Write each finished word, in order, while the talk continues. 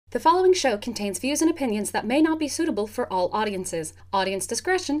The following show contains views and opinions that may not be suitable for all audiences. Audience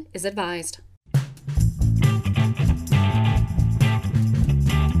discretion is advised.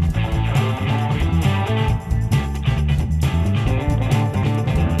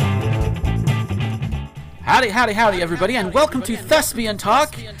 Howdy, howdy, howdy, everybody, and welcome to Thespian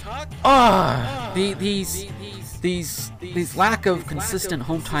Talk. These lack of consistent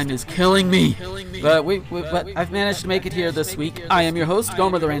home time is killing me. But I've managed to make it here this week. I am your host,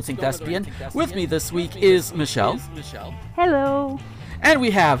 Gomer the Rancing Thespian. With me this week is Michelle. Hello. And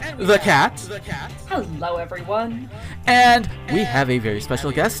we have the cat. Hello, everyone. And we have a very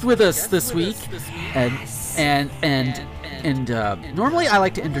special guest with us this week. And normally I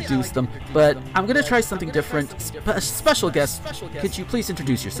like to introduce them, but I'm going to try something different. Special guest, could you please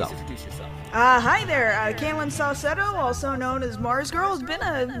introduce yourself? Hi there, Kaylin Salcedo, also known as Mars Girl. It's been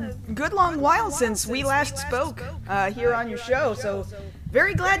a good long while since we last spoke here on your show, so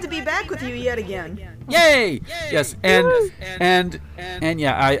very glad to be back with you yet again. Yay! Yes, and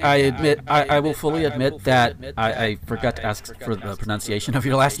yeah, I admit, I will fully admit that I forgot to ask for the pronunciation of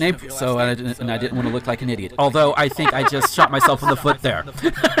your last name, so I didn't want to look like an idiot. Although I think I just shot myself in the foot there.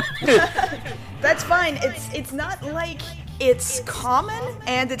 That's fine. It's not like it's common,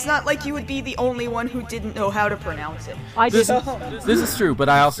 and it's not like you would be the only one who didn't know how to pronounce it. This is true, but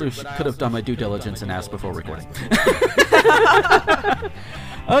I also could have done my due diligence and asked before recording.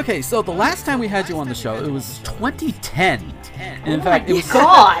 Okay, so the last time we had you on the show, it was 2010. And in fact, it was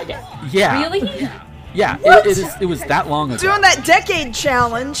God. Yeah. Really? Yeah, it was that long ago. Doing that decade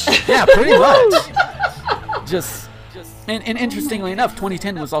challenge. Yeah, pretty much. Just and interestingly enough,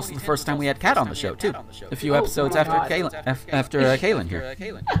 2010 was also the first time we had Kat on the show too. A few episodes after Kaylin here.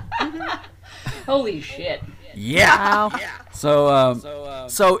 Holy shit. Yeah. Wow.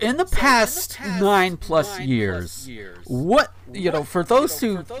 So in the past 9+ years, what, for those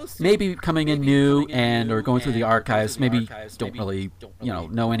who may be coming in new and or going through the archives, maybe don't really,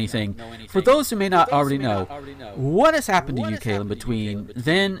 know anything. For those who may not already know, what has happened to you, Kaylin, between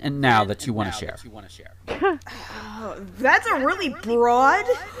then and now that you want to share? That's a really broad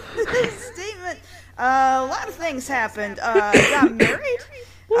statement. A lot of things happened. I got married.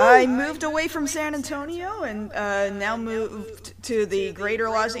 I moved away from San Antonio and now moved to the greater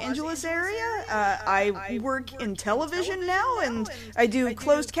Los Angeles area. I work in television now, and I do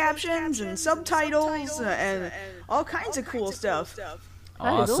closed captions and subtitles and all kinds of cool stuff.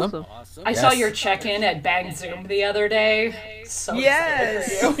 Awesome. I saw your check-in at Bang Zoom the other day. So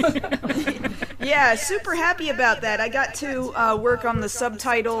Yes. excited for you. Yeah, super happy about that. I got to work on the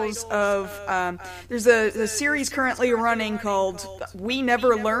subtitles of, there's a series currently running called We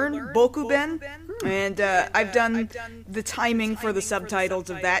Never Learn, Bokuben, and I've done the timing for the subtitles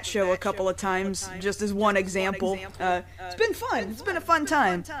of that show a couple of times, just as one example. It's been fun. It's been a fun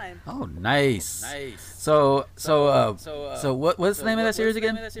time. Oh, nice. So what's the name of that series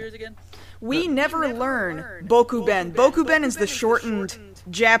again? We Never Learn, Bokuben. Bokuben is the shortened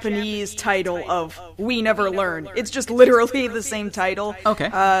Japanese title of We Never Learn. It's just literally the same title. Okay.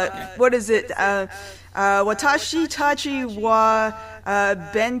 What is it? Watashi tachi wa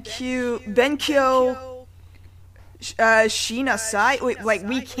benkyo shinasai. Wait, like,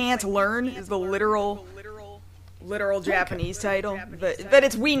 we can't learn is the literal Japanese title, but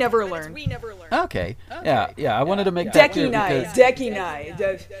it's We Never Learn. Okay. Yeah. I wanted to make that clear because Dekinai.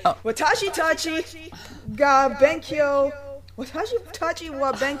 Watashi tachi ga benkyo. Watashi tachi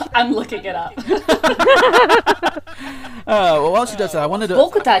wa benkyo. I'm looking it up. well, while she does that, I wanted to.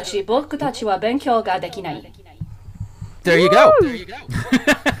 Bokutachi wa benkyou ga dekinai. There you go.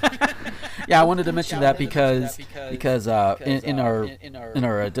 Yeah, I wanted to mention that because in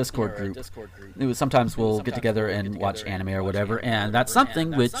our Discord group, it was sometimes we'll get together and watch anime or whatever, and that's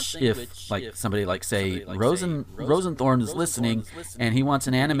something which if like somebody like say Rosenthorn is listening and he wants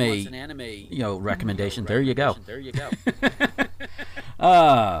an anime recommendation, there you go.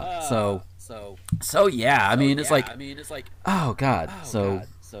 So yeah, I mean it's like oh god, so.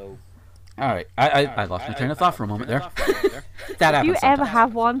 All right, I lost my train of thought for a moment there. That happens. Do you ever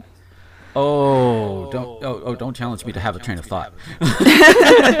have one? Don't challenge me to have a train of thought.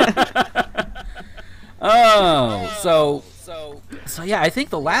 So yeah, I think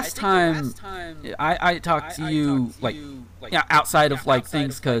the last time I talked to you, outside of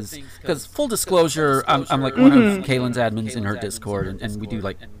things, because full disclosure, I'm like one of Kaylin's admins in her Discord, and we do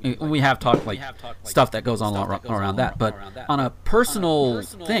we have talked stuff that goes on around that. But on a personal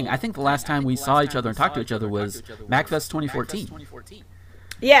thing, I think the last time we saw each other and talked to each other was MagFest 2014.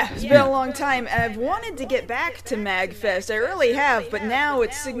 Yeah, it's been a long time. I've wanted to get back to MagFest. I really have, but now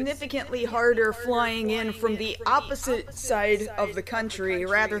it's significantly harder flying in from the opposite side of the country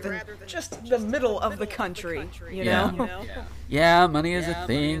rather than just the middle of the country, you know? Yeah, money is a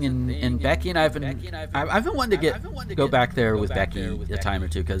thing, and Becky and I've been wanting to go back there with Becky a time or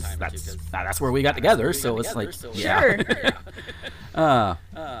two, because that's where we got together. So it's like, Sure.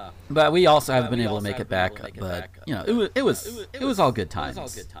 But we also haven't been able to make it back. But you know, it was all good times.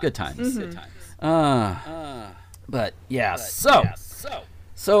 Good times. But yeah, so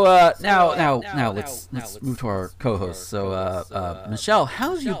now let's move to our co-host. So Michelle,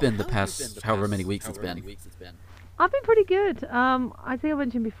 how have you been the past however many weeks it's been? I've been pretty good. I think I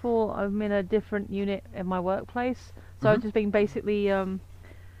mentioned before I'm in a different unit in my workplace, so I've just been basically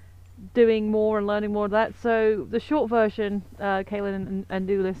doing more and learning more of that. So the short version, Kaylin and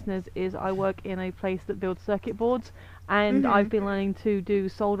new listeners, is I work in a place that builds circuit boards, and I've been learning to do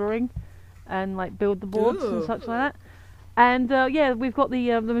soldering and like build the boards and such like that. And yeah, we've got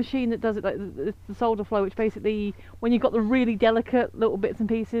the machine that does it, like the solder flow, which basically, when you've got the really delicate little bits and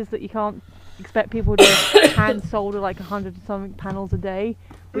pieces that you can't expect people to hand solder like 100 and something panels a day,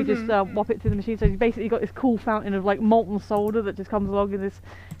 we just whop it through the machine. So you basically got this cool fountain of like molten solder that just comes along in this,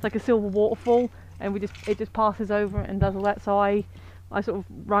 it's like a silver waterfall, and it just passes over and does all that. So I sort of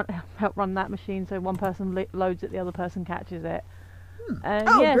help run that machine, so one person loads it, the other person catches it. And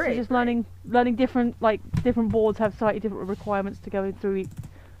yeah, great, so just learning different boards have slightly different requirements to go through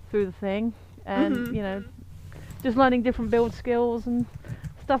the thing, and you know, just learning different build skills and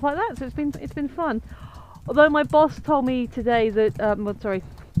stuff like that. So it's been fun. Although my boss told me today that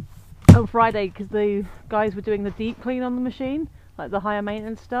on Friday, because the guys were doing the deep clean on the machine, like the higher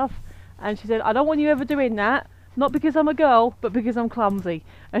maintenance stuff, and she said, I don't want you ever doing that. Not because I'm a girl, but because I'm clumsy.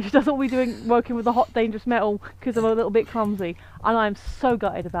 And she doesn't want me working with the hot, dangerous metal because I'm a little bit clumsy. And I'm so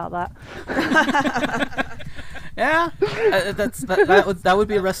gutted about that. Yeah, that would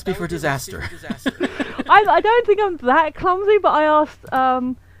be a recipe for disaster. I don't think I'm that clumsy, but I asked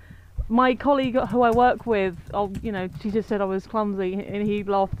my colleague who I work with, she just said I was clumsy, and he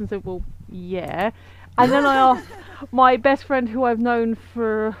laughed and said, well, yeah. And then I asked my best friend, who I've known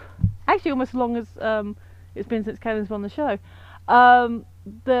for actually almost as long as it's been since Kevin's been on the show.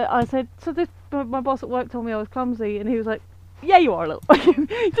 I said, my boss at work told me I was clumsy, and he was like, yeah, you are a little.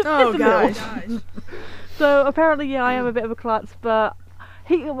 just a gosh. Little. So apparently, yeah, I am a bit of a klutz, but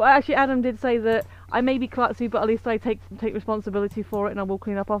Adam did say that I may be klutzy, but at least I take responsibility for it, and I will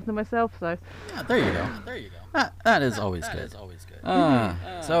clean up after myself. So yeah, there you go. That is always good.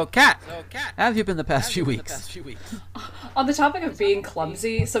 So Kat, how have you been the past few weeks? On the topic of being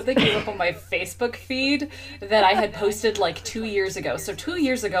clumsy, something came up on my Facebook feed that I had posted like 2 years ago. So 2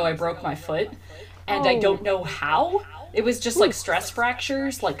 years ago, I broke my foot, and I don't know how. It was just like stress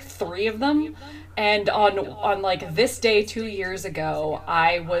fractures, like 3 of them. And on like this day 2 years ago,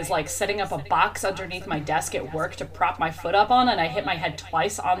 I was like setting up a box underneath my desk at work to prop my foot up on, and I hit my head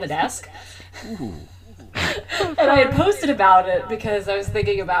twice on the desk. Ooh. And I had posted about it because I was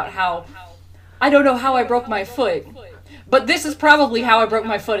thinking about how I don't know how I broke my foot, but this is probably how I broke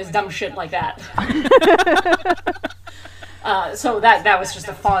my foot, is dumb shit like that. So that was just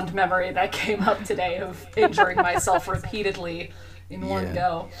a fond memory that came up today of injuring myself repeatedly in one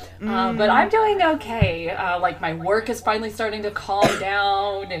go. But I'm doing okay. Like my work is finally starting to calm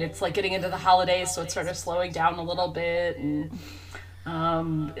down, and it's like getting into the holidays, so it's sort of slowing down a little bit. And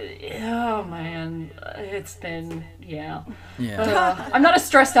oh man, it's been I'm not as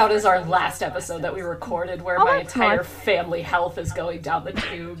stressed out as our last episode that we recorded, where my entire family health is going down the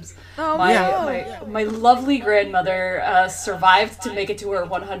tubes. My lovely grandmother survived to make it to her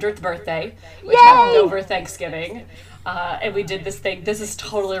 100th birthday, which happened over Thanksgiving. And we did this thing. This is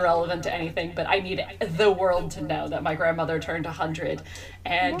totally irrelevant to anything, but I need the world to know that my grandmother turned 100.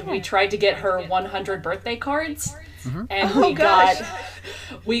 And we tried to get her 100 birthday cards. And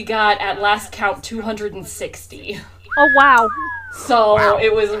we got at last count 260. Oh wow. So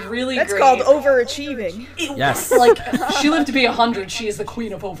it was really That's great. called overachieving. Yes. Like, she lived to be 100. She is the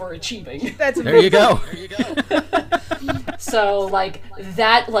queen of overachieving. That's there you go. So, like,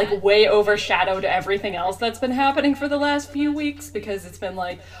 that, like, way overshadowed everything else that's been happening for the last few weeks, because it's been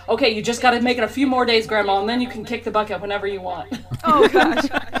like, okay, you just gotta make it a few more days, Grandma, and then you can kick the bucket whenever you want. Oh, gosh.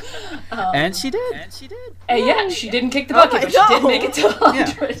 And she did. And yeah, she didn't kick the bucket, but she did make it to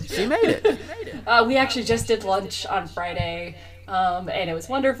 100. Yeah, she made it. We actually just did lunch on Friday, and it was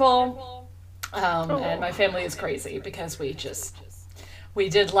wonderful. And my family is crazy because We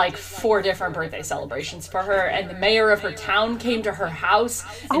did like 4 different birthday celebrations for her, and the mayor of her town came to her house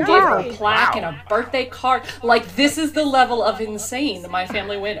and gave her a plaque and a birthday card. Like, this is the level of insane my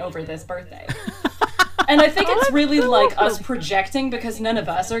family went over this birthday. And I think it's really like us projecting, because none of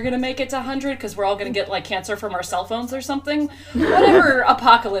us are going to make it to 100 because we're all going to get like cancer from our cell phones or something. Whatever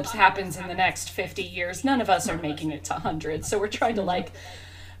apocalypse happens in the next 50 years, none of us are making it to 100. So we're trying to like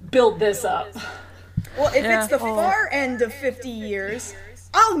build this up. Well, if it's the far end of 50 years,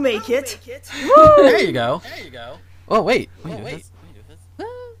 I'll make it. There you go. Oh, wait.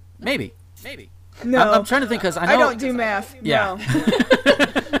 Maybe. No. I'm trying to think because I know... I don't do math. Yeah. No.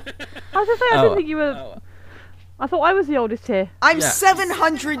 I was going to say, I didn't think you were... I thought I was the oldest here. I'm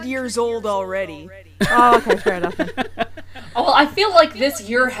 700 years old already. Oh, okay, fair enough. Oh, well, I feel like this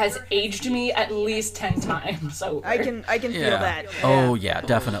year has aged me at least 10 times. So I can feel that. Oh yeah,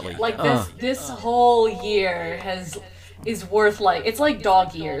 definitely. Like this whole year is worth like, it's like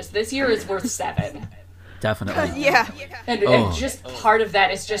dog years. This year is worth 7. Definitely. Yeah. And just part of that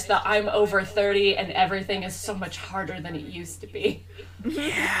is just that I'm over 30 and everything is so much harder than it used to be.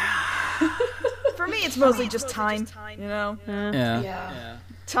 For me, it's mostly just time, you know? Yeah.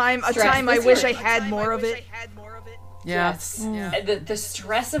 Time, a Stress. time I wish I had more of it. Yeah. Yes. The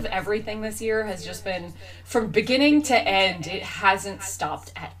stress of everything this year has just been, from beginning to end, it hasn't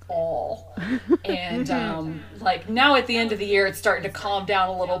stopped at all. And like now at the end of the year, it's starting to calm down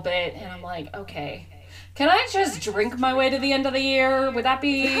a little bit, and I'm like, okay, can I just drink my way to the end of the year? Would that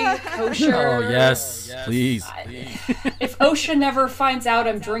be kosher? Oh yes, please. If OSHA never finds out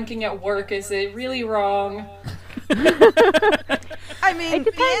I'm drinking at work, is it really wrong? I mean,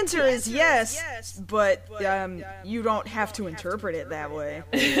 the answer is yes, but you don't have to interpret it that way.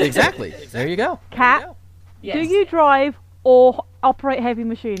 Exactly. There you go. Kat, Yes. do you drive or operate heavy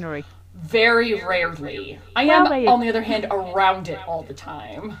machinery? Very rarely. I Well, am, there you- on the other hand, around it all the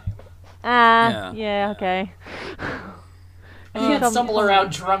time. Yeah, okay. I can't stumble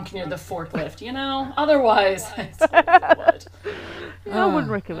around drunk near the forklift, you know? Otherwise, I totally would. I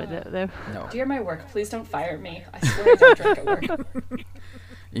wouldn't recommend it, though. No. Dear my work, please don't fire me. I swear I don't drink at work.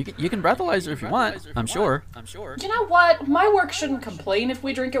 You can breathalyzer if you want. I'm sure. You know what? My work shouldn't complain if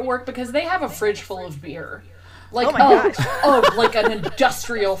we drink at work because they have a fridge full of beer. Like, Oh my gosh. like an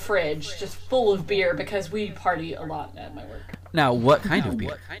industrial fridge just full of beer because we party a lot at my work. Now, what kind of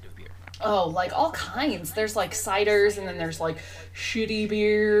beer? Oh, like all kinds. There's like ciders, and then there's like shitty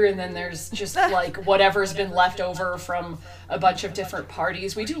beer, and then there's just like whatever's been left over from a bunch of different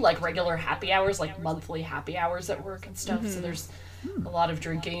parties. We do like regular happy hours, like monthly happy hours at work and stuff. So there's a lot of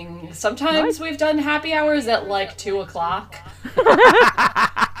drinking. Sometimes we've done happy hours at like 2:00.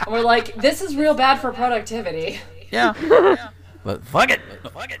 And we're like, this is real bad for productivity. Yeah. But fuck it.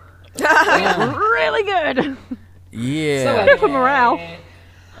 Really good. Yeah. So Good for morale.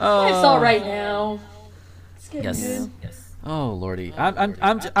 It's all right now. It's getting Yes. good. Oh lordy,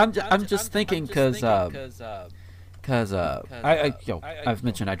 I'm just thinking because I've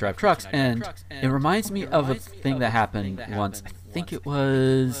mentioned I drive trucks, and it reminds me of a thing that happened once. I think it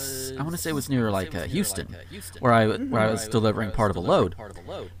was, I want to say it was near like Houston, where I was delivering part of a load,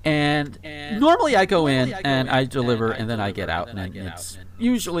 and normally I go in and I deliver and then I get out, and it's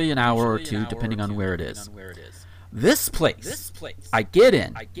usually an hour or two depending on where it is. This place, I get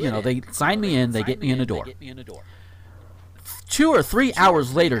in, they sign me in, they get me in the door. 2 or 3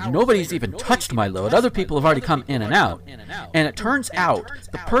 hours later, nobody's even touched my load. Other people have already come in and out. And it turns out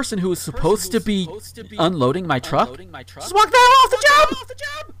the person who was supposed to be unloading my truck just walked out off the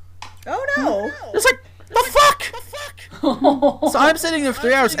job! Oh no! It's like, the fuck? So I'm sitting there for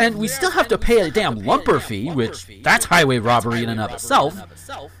 3 hours, and we still have to pay a damn lumper fee, which that's highway robbery in and of itself.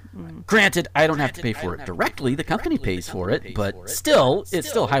 Granted, I don't have to pay for it directly. The company pays for it, but still, it's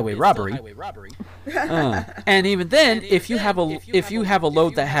still highway robbery. And even then, if you have a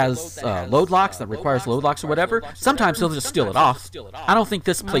load that has load locks, that requires load locks or whatever, sometimes they'll just steal it off. I don't think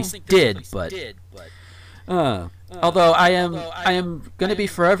this place did, but although I am going to be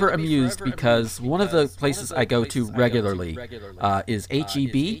forever amused because one of the places I go to regularly is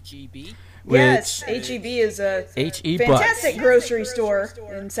H-E-B. Yes, HEB is a fantastic grocery store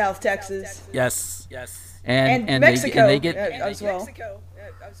in South Texas. Yes. And Mexico they get as well.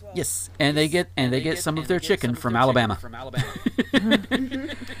 Yes, and they get some of their chicken from Alabama.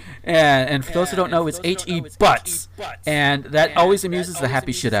 And for those who don't know, it's H-E Butts, and that always amuses the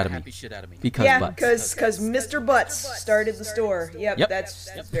happy shit out of me. Because because Mr. Butts started the store. Yep.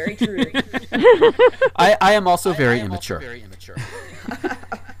 That's very true. I am also very immature.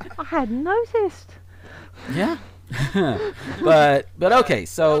 I hadn't noticed. Yeah. but okay,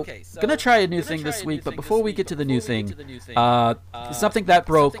 so gonna try a new thing this week. But before we get to the new thing, something that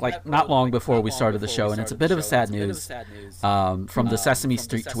broke like not long before we started the show, and it's a bit of a sad news from the Sesame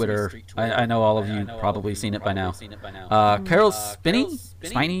Street Twitter. I know all of you probably seen it by now. Carol Spinney.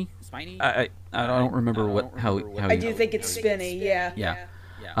 I don't remember how I do think it's Spinney. Yeah.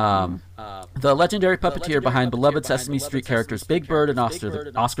 The legendary puppeteer behind beloved Sesame Street characters Big Bird and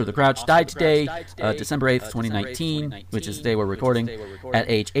Oscar the Grouch died today, December 8th, 2019, which is the day we're recording, at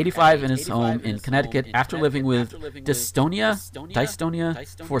age 85 in his home in Connecticut after living with dystonia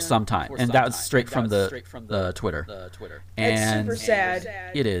for some time. And that was straight from the Twitter. And it's super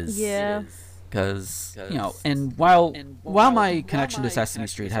sad. It is. Yeah. Because, and while my connection to Sesame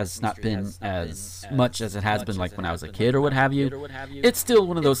Street has not been as much as it has been like when I was a kid or what have you, it's still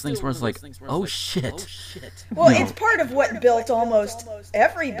one of those things where it's like, oh shit. Well, it's part of what built almost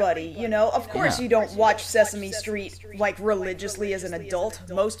everybody, Of course you don't watch Sesame Street like religiously as an adult,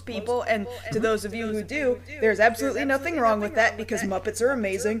 most people, and to those of you who do, there's absolutely nothing wrong with that because Muppets are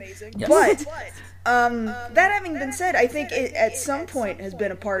amazing. Yes. But that having been said, I think it at some point has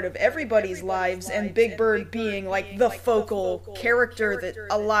been a part of everybody's lives, and Big Bird being like the focal character that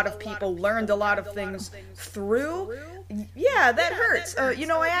a lot of people learned a lot of things through. Yeah, that hurts. I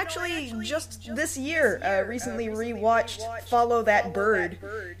actually just this year recently rewatched Follow That Bird,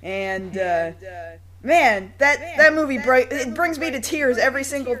 and man, that movie it brings me to tears every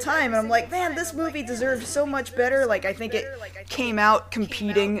single time, and I'm like, man, this movie deserved so much better. Like, I think it came out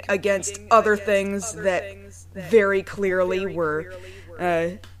competing against other things that very clearly were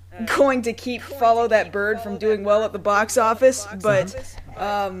going to keep Follow That Bird from doing well at the box office, but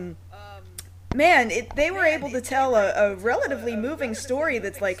man, they were able to tell a relatively moving story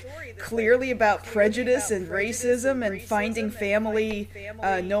that's like clearly about prejudice and racism and finding family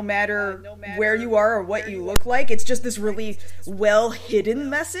no matter where you are or what you look like. It's just this really well hidden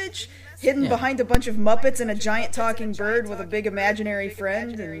message hidden behind a bunch of Muppets and a giant talking bird with a big imaginary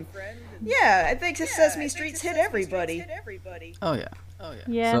friend. And yeah, I think Sesame Street's hit everybody. Oh yeah.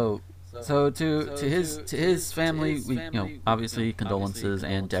 So to his family, we obviously condolences,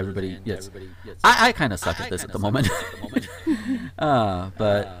 and to everybody. Yes, I kind of suck at this at the moment.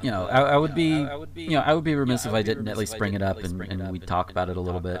 But I would be remiss if I didn't at least bring it up and we talk about it a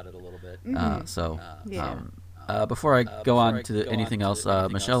little bit. Before I go on to anything else,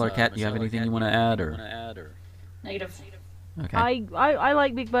 Michelle or Kat, do you have anything you want to add or? Negative. Okay. I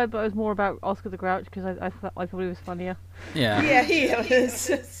like Big Bird, but it was more about Oscar the Grouch because I thought he was funnier. Yeah. Yeah, he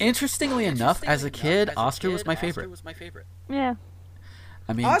is. Interestingly enough, as a kid, Oscar was my favorite. Yeah.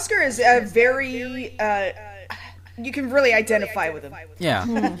 I mean, Oscar is a very you can really identify with him. Yeah.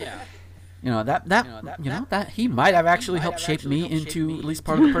 That he might have actually helped shape me into at least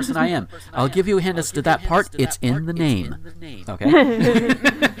part of the person I am. I'll give you a hint as to that part. It's in the name. Okay.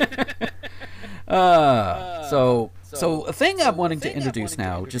 So a thing I'm wanting to introduce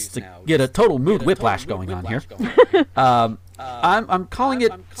now, just to get a total mood whiplash going on here. I'm calling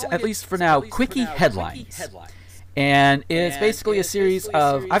it, at least for now, Quickie Headlines. And it's basically a series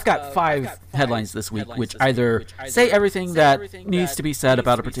of, I've got 5 headlines this week, which either say everything that needs to be said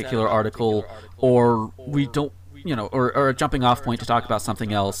about a particular article, or we don't, or a jumping off point to talk about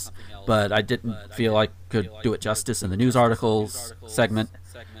something else, but I didn't feel I could do it justice in the news articles segment.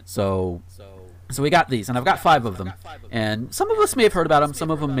 So we got these, and I've got 5 of them. And some of us may have heard about them,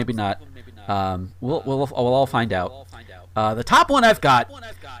 some of them maybe not. We'll all find out. The top one I've got: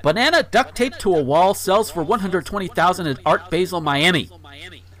 banana duct taped to a wall sells for $120,000 at Art Basel, Miami.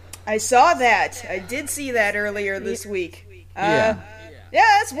 I saw that. I did see that earlier this week. Yeah,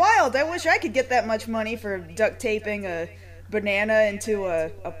 that's wild. I wish I could get that much money for duct taping a banana into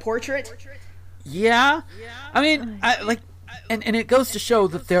a portrait. Yeah, I mean, and it goes to show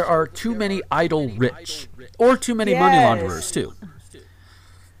that there are too many idle rich, or too many money launderers too.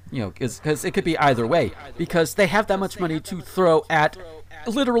 Because it could be either way, because they have that much money to throw at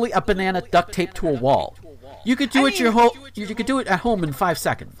literally a banana duct taped to a wall. You could do you could do it at home in 5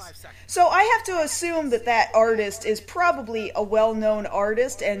 seconds. So I have to assume that artist is probably a well-known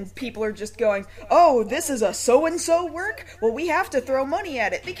artist, and people are just going, oh, this is a so-and-so work? Well, we have to throw money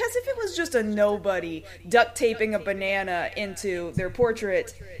at it. Because if it was just a nobody duct taping a banana into their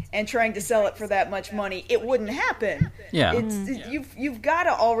portrait and trying to sell it for that much money, it wouldn't happen. Yeah. You've got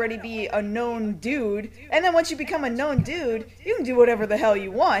to already be a known dude, and then once you become a known dude, you can do whatever the hell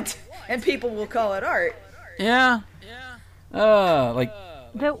you want, and people will call it art. Yeah.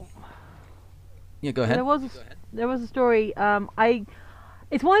 Yeah, go ahead. There was a story. I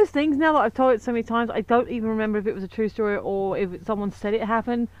It's one of those things now that I've told it so many times, I don't even remember if it was a true story or if someone said it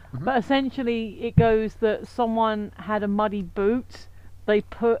happened. But essentially, it goes that someone had a muddy boot they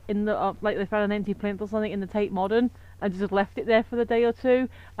put in the, like they found an empty plinth or something in the Tate Modern and just left it there for the day or two,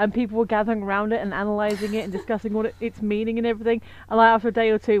 and people were gathering around it and analysing it and discussing what its meaning and everything. And like after a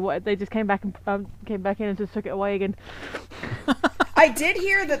day or two, they just came back in and just took it away again. I did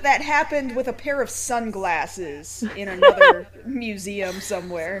hear that happened with a pair of sunglasses in another museum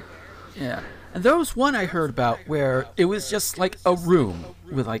somewhere. Yeah, and there was one I heard about where it was just like a room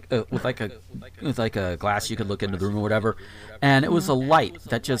with like a glass you could look into the room or whatever, and it was a light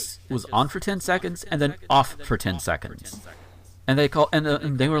that just was on for 10 seconds and then off for 10 seconds. And they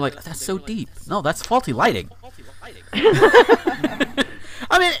were like, "That's so deep." No, that's faulty lighting. I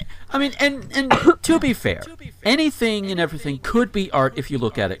mean, and to be fair, anything and everything could be art if you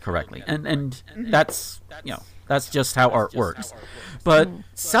look at it correctly, and that's that's just how art works. But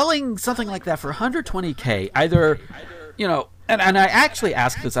selling something like that for $120K, either, and I actually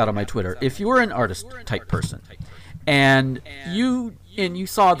asked this out on my Twitter, if you were an artist type person, and you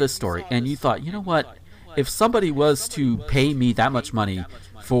saw this story and you thought, you know what, if somebody was to pay me that much money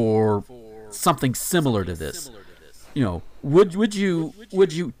for something similar to this, would you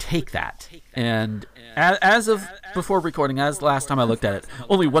take that? And as of before recording, as the last time I looked at it,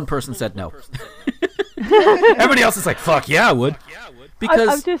 only one person said no. Everybody else is like, fuck yeah, I would. Because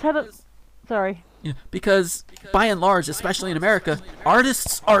I've just had sorry. Yeah, because by and large, especially in America,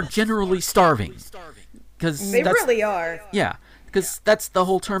 artists are generally starving. They really are. Yeah, because that's the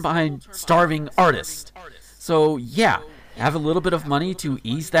whole term behind starving artist. So yeah, have a little bit of money to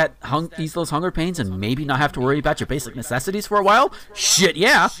ease those hunger pains and maybe not have to worry about your basic necessities for a while. Shit,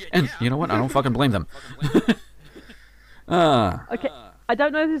 yeah. And you know what? I don't fucking blame them. Okay. I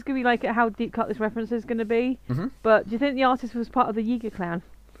don't know if this is going to be like how deep cut this reference is going to be, but do you think the artist was part of the Yiga clan?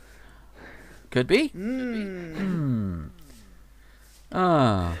 Could be.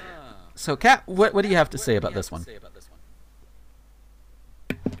 So, Kat, what do you have to say about this one?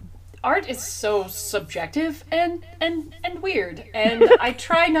 Art is so subjective and weird, and I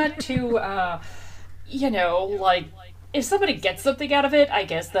try not to, like, if somebody gets something out of it, I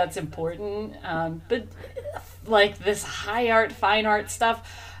guess that's important, but like this high art, fine art stuff,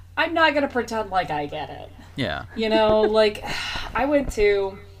 I'm not gonna pretend like I get it. Yeah. Like, I went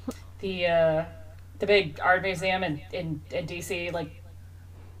to the big art museum in DC, like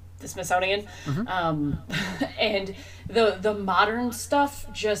the Smithsonian, and the modern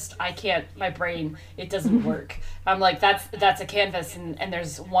stuff, just, I can't, my brain, it doesn't work. I'm like, that's a canvas, and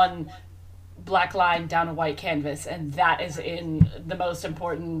there's one black line down a white canvas, and that is in the most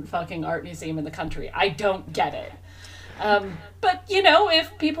important fucking art museum in the country. I don't get it. But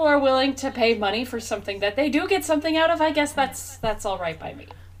if people are willing to pay money for something that they do get something out of, I guess that's all right by me.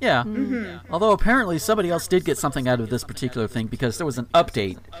 Yeah. Although apparently somebody else did get something out of this particular thing, because there was an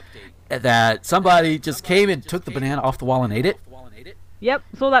update that somebody just came and took the banana off the wall and ate it. Yep,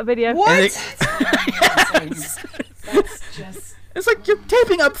 saw that video. What? That's just... It's like, you're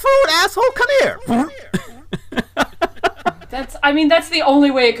taping up food, asshole. Come here. That's the only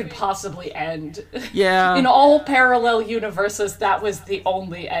way it could possibly end. Yeah. In all parallel universes, that was the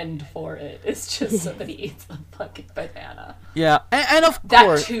only end for it. It's just somebody eats the fucking banana. Yeah, and of That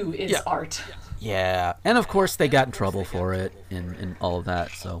course... too is art. Yeah, and of course they got in trouble for it and all of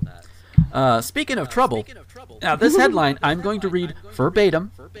that, so... Speaking of trouble, now this headline I'm going to read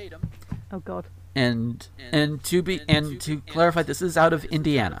verbatim. Oh, God. And to clarify, this is out of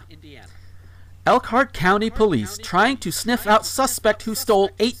Indiana. Elkhart County Police trying to sniff out suspect who stole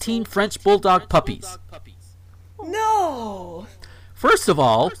 18 French Bulldog puppies. No! First of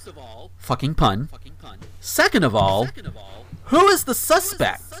all, fucking pun. Second of all, who is the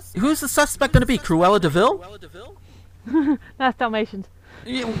suspect? Who's the suspect going to be? Cruella DeVille? That's Dalmatians.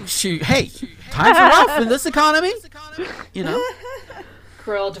 Hey, times are rough in this economy.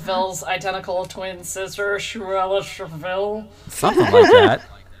 Cruella DeVille's identical twin sister, Cruella DeVille. Something like that.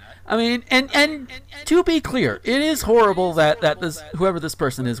 I mean, and to be clear, it is horrible that whoever this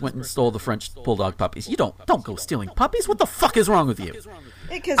person is went and stole the French Bulldog puppies. You don't go stealing puppies. What the fuck is wrong with you?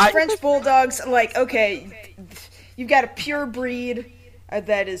 Because French Bulldogs, like, okay, you've got a pure breed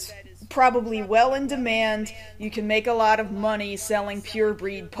that is probably well in demand. You can make a lot of money selling pure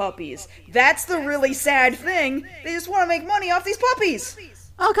breed puppies. That's the really sad thing. They just want to make money off these puppies.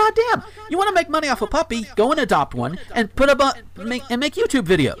 Oh, goddamn! You want to make money off a puppy? Go and adopt one and make YouTube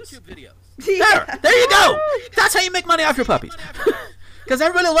videos. Yeah. There you go. That's how you make money off your puppies. Because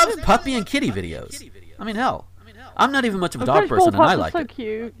everybody loves puppy and kitty videos. I mean, hell, I'm not even much of a dog person, and I like it. So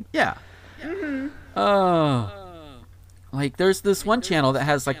cute. Yeah. Like, there's this one channel that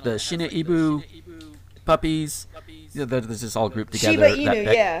has like the Shiba Inu puppies. They're just all grouped together. Shiba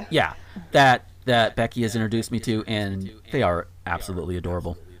Inu, yeah. That Becky has introduced me to, and they are absolutely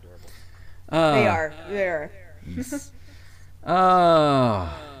adorable. They are.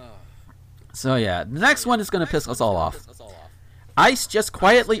 So yeah, the next one is going to piss us all off. ICE just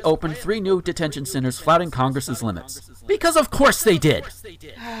quietly opened 3 new detention centers flouting Congress's limits. Because of course they did.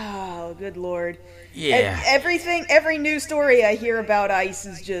 Oh, good lord. Yeah. Every news story I hear about ICE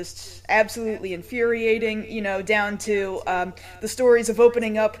is just absolutely infuriating, down to the stories of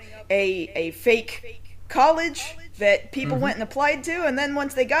opening up a fake college that people went and applied to, and then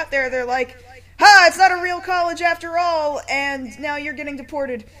once they got there, they're like, ha, it's not a real college after all, and now you're getting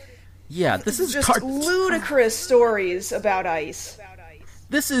deported. Yeah, this is just ludicrous stories about ICE.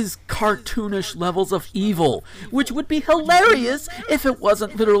 This is cartoonish levels of evil, which would be hilarious if it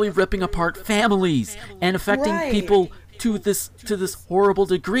wasn't literally ripping apart families and affecting people to this horrible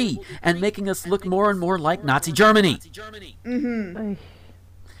degree and making us look more and more like Nazi Germany. Mm-hmm.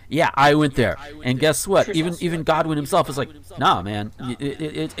 Yeah, I went there, and guess what? Even Godwin himself is like, nah, man,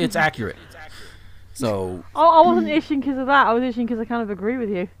 it's accurate. So I wasn't itching because of that. I was itching because I kind of agree with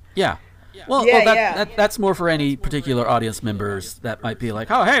you. Yeah. Well, that's more for any particular audience members that might be like,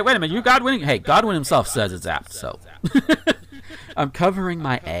 oh, hey, wait a minute, you Godwin? Hey, Godwin himself says it's apt, so. I'm covering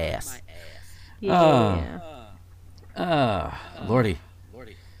my ass. Yeah. Lordy.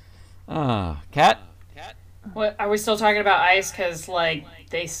 Kat? What, are we still talking about ICE? Because,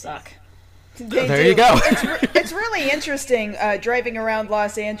 they suck. There you go. It's really interesting driving around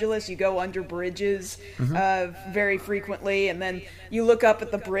Los Angeles. You go under bridges very frequently, and then you look up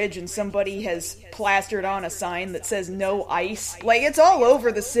at the bridge and somebody has plastered on a sign that says no ICE. Like, it's all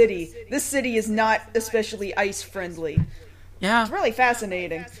over the city. This city is not especially ICE friendly. Yeah. It's really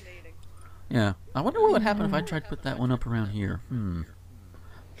fascinating. Yeah. I wonder what would happen if I tried to put that one up around here.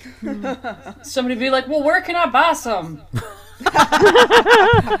 Somebody be like, well, where can I buy some?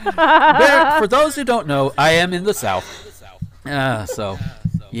 For those who don't know, I am in the South. So,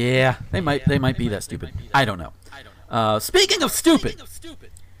 yeah, they might be that stupid. I don't know. Speaking of stupid,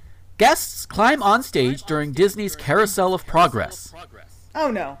 guests climb on stage during Disney's Carousel of Progress. Oh,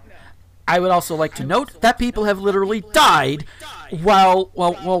 no. I would also like to note that people have literally died while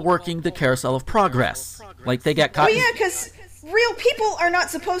working the Carousel of Progress. Like, they got caught. Oh, yeah, because real people are not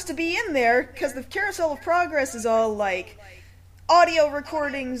supposed to be in there, because the Carousel of Progress is all, like, audio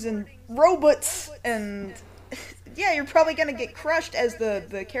recordings and robots, and yeah, you're probably going to get crushed as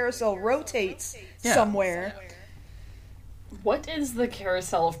the carousel rotates somewhere. What is the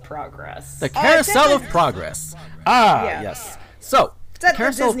Carousel of Progress? The Carousel of Progress. Yes. So, the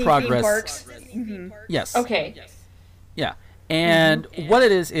Carousel Disney of Progress. Theme parks. Mm-hmm. Yes. Okay. Yeah. And what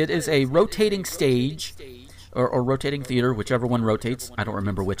it is a rotating stage, or rotating theater, whichever one rotates. I don't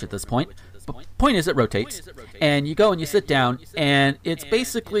remember which at this point. But point is, it rotates, and you go and you sit down, and it's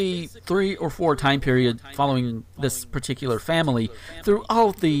basically 3 or 4 time period following this particular family through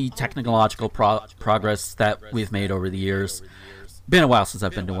all the technological progress that we've made over the years. Been a while since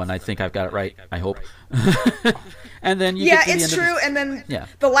I've been to one. I think I've got it right. I hope. And then you get to the it's end true. And then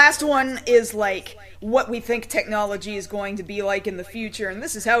the last one is like what we think technology is going to be like in the future, and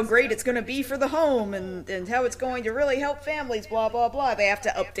this is how great it's going to be for the home, and how it's going to really help families. Blah blah blah. They have to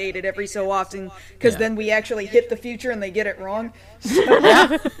update it every so often because then we actually hit the future and they get it wrong.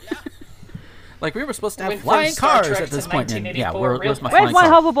 So. Like, we were supposed to have flying cars at this point. And, yeah, where's my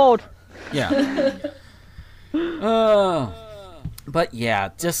hoverboard? Yeah. But yeah,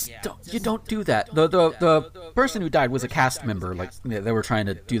 just don't do that. The person who died was a cast member. Like, they were trying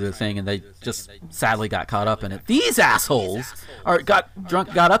to do their thing, and they just sadly got caught up in it. These assholes got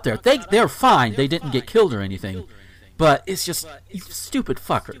up there. They're fine. They didn't get killed or anything. But it's just, you stupid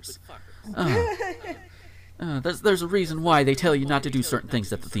fuckers. There's a reason why they tell you not to do certain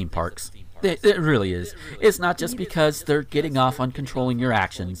things at the theme parks. It really is. It's not just because they're getting off on controlling your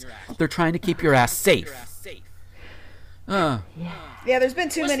actions. They're trying to keep your ass safe. Yeah, there's been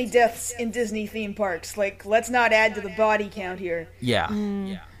too many deaths in Disney theme parks. Like, let's not add to the body count here. Yeah.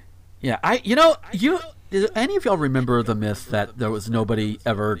 Yeah. Did any of y'all remember the myth that there was nobody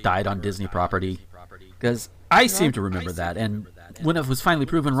ever died on Disney property? Because I seem to remember that, and when it was finally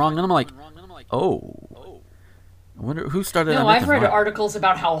proven wrong, then I'm like, oh. I wonder who started that. No, I've read articles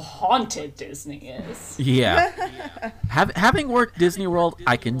about how haunted Disney is. Yeah. Having worked Disney World,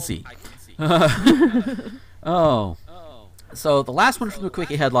 I can see. So the last one from the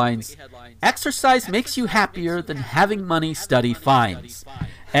Quickie headlines: exercise makes you happier than having money study fines.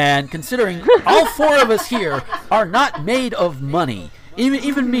 And considering all 4 of us here are not made of money,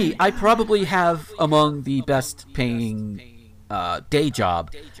 even me, I probably have among the best paying day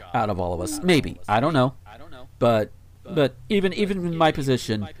job out of all of us. Maybe, I don't know, but even in my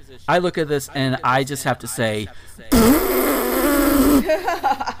position, I look at this and I just have to say,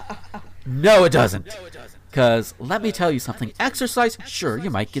 no, it doesn't. Because let me tell you something. Exercise, sure, you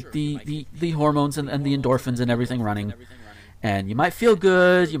might get the hormones and the endorphins and everything running. And you might feel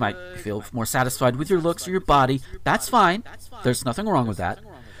good. You might feel more satisfied with your looks or your body. That's fine. There's nothing wrong with that.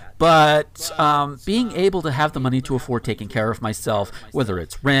 But being able to have the money to afford taking care of myself, whether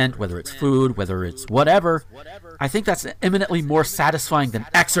it's rent, whether it's food, whether it's whatever, I think that's eminently more satisfying than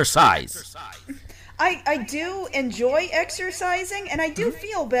exercise. I do enjoy exercising, and I do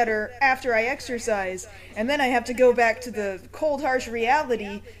feel better after I exercise. And then I have to go back to the cold, harsh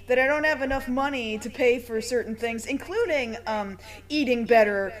reality that I don't have enough money to pay for certain things, including eating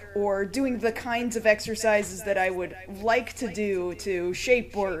better or doing the kinds of exercises that I would like to do to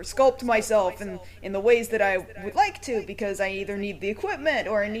shape or sculpt myself in the ways that I would like to, because I either need the equipment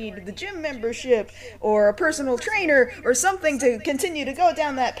or I need the gym membership or a personal trainer or something to continue to go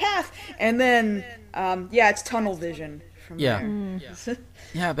down that path. And then it's tunnel vision from there.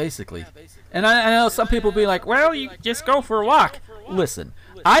 Yeah, basically. And I know some people be like, well, you just go for a walk. Listen,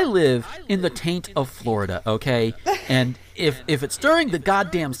 I live in the taint of Florida, okay? And if it's during the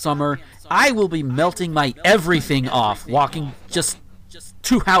goddamn summer, I will be melting my everything off walking just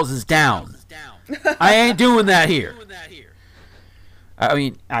 2 houses down. I ain't doing that here. I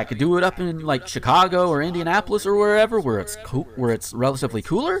mean, I could do it up in like Chicago or Indianapolis or wherever where it's relatively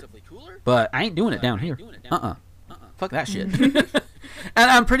cooler. But I ain't doing it down here. Fuck that shit.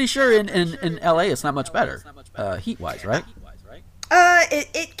 And I'm pretty sure in LA it's not much better, heat-wise, right?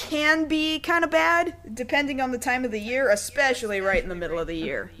 It can be kind of bad, depending on the time of the year, especially right in the middle of the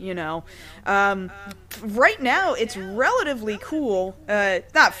year, you know. Right now, it's relatively cool.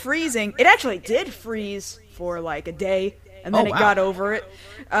 Not freezing. It actually did freeze for like a day, and then it got over it.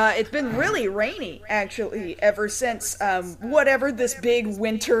 It's been really rainy, actually, ever since whatever this big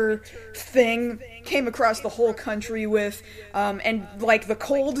winter thing came across the whole country with. And, like, the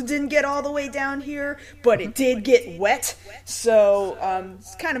cold didn't get all the way down here, but it did get wet, so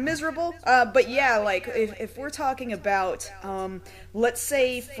it's kind of miserable. But, yeah, like, if we're talking about, let's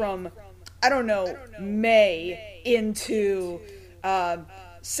say from, I don't know, May into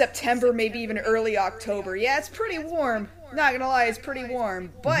September, maybe even early October, yeah, it's pretty warm. Not gonna lie, it's pretty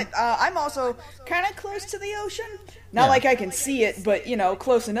warm. But I'm also kind of close to the ocean. Not like I can see it, but, you know,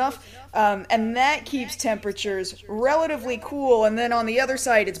 close enough. And that keeps temperatures relatively cool. And then on the other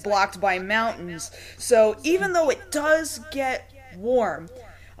side, it's blocked by mountains. So even though it does get warm,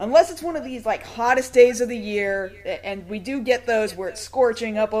 unless it's one of these, like, hottest days of the year, and we do get those where it's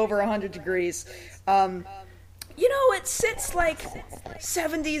scorching up over 100 degrees, you know, it sits like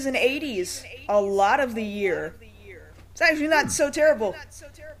 70s and 80s a lot of the year. It's actually not so terrible.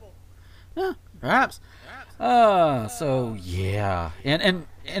 Yeah, perhaps. So yeah, and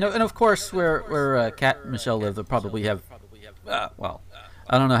of course, where Kat and Michelle live, they'll probably have. Well,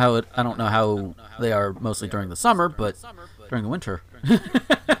 I don't know how they are mostly during the summer, but during the winter.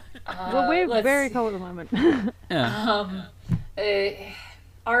 Well, we're very cold at the moment. Yeah.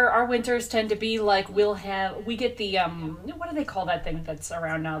 Our winters tend to be like we get the what do they call that thing that's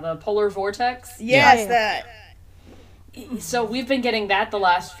around now, the polar vortex? Yes, that. So we've been getting that the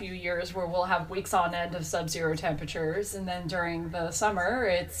last few years, where we'll have weeks on end of sub-zero temperatures, and then during the summer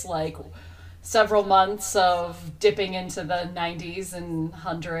it's like several months of dipping into the 90s and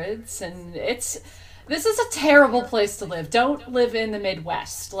hundreds, and this is a terrible place to live. Don't live in the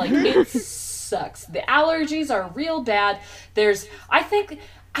Midwest. Like, it sucks. The allergies are real bad. I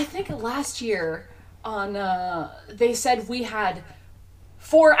think last year they said we had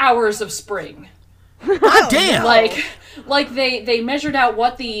 4 hours of spring. God damn! Like they measured out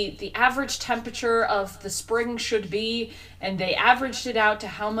what the average temperature of the spring should be, and they averaged it out to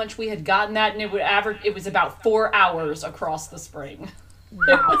how much we had gotten that, and it was about 4 hours across the spring.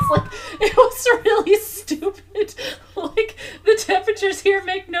 Wow. It was really stupid. Like, the temperatures here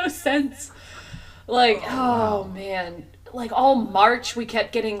make no sense. Like, oh man. Like, all March we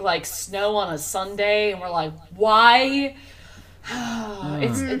kept getting like snow on a Sunday, and we're like, why?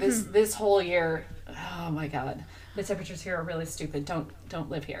 It's this whole year. Oh my god. The temperatures here are really stupid. Don't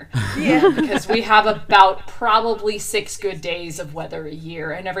live here. Yeah. Because we have about probably 6 good days of weather a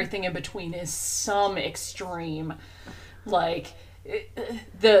year, and everything in between is some extreme. Like,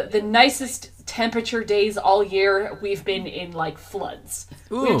 the nicest temperature days all year, we've been in like floods.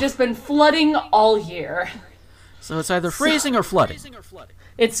 Ooh. We've just been flooding all year. So it's either freezing or flooding.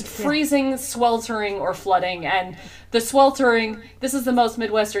 It's freezing, sweltering, or flooding. And the sweltering, this is the most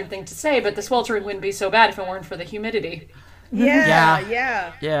Midwestern thing to say, but the sweltering wouldn't be so bad if it weren't for the humidity.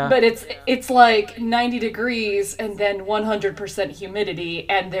 Yeah. But it's like 90 degrees and then 100% humidity,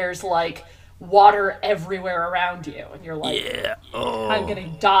 and there's like water everywhere around you, and you're like, I'm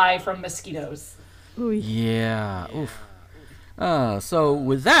gonna die from mosquitoes. Yeah. Oof. So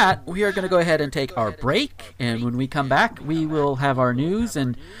with that, we are going to go ahead and take our break, and when we come back, we will have our news,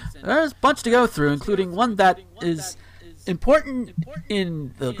 and there's a bunch to go through, including one that is important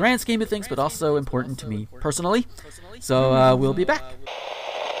in the grand scheme of things, but also important to me personally. So we'll be back.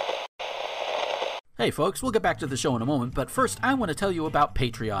 Hey folks, we'll get back to the show in a moment, but first I want to tell you about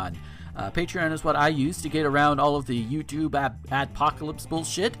Patreon. Patreon is what I use to get around all of the YouTube adpocalypse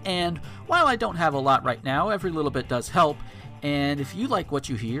bullshit, and while I don't have a lot right now, every little bit does help. And if you like what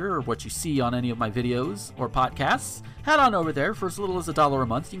you hear or what you see on any of my videos or podcasts, head on over there. For as little as $1 a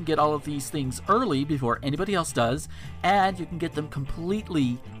month, you can get all of these things early before anybody else does, and you can get them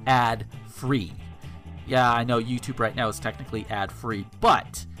completely ad-free. Yeah, I know YouTube right now is technically ad-free,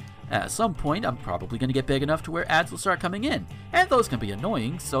 but at some point I'm probably going to get big enough to where ads will start coming in, and those can be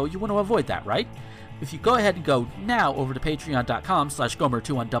annoying, so you want to avoid that, right? If you go ahead and go now over to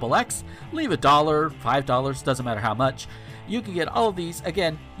patreon.com/Gomer21XX, leave $1, $5, doesn't matter how much. You can get all of these.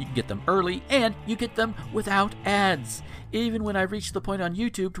 Again, you can get them early, and you get them without ads, even when I reach the point on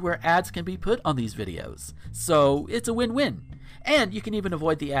YouTube to where ads can be put on these videos. So it's a win-win. And you can even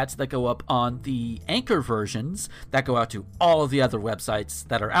avoid the ads that go up on the Anchor versions that go out to all of the other websites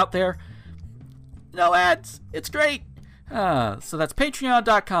that are out there. No ads. It's great. So that's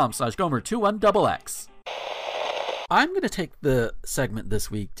patreon.com/Gomer21XX. I'm going to take the segment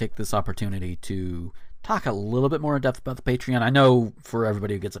this week, take this opportunity to talk a little bit more in depth about the Patreon. I know for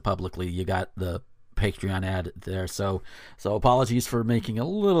everybody who gets it publicly, you got the Patreon ad there, so apologies for making a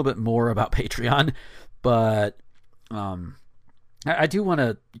little bit more about Patreon, but I do want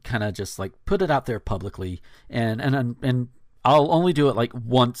to kind of just like put it out there publicly, and I'll only do it like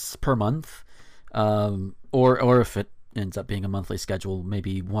once per month, or if it ends up being a monthly schedule,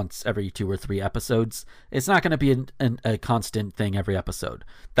 maybe once every 2 or 3 episodes. It's not going to be a constant thing every episode.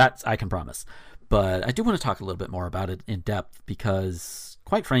 That's I can promise. But I do want to talk a little bit more about it in depth because,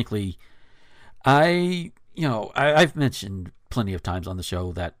 quite frankly, I've mentioned plenty of times on the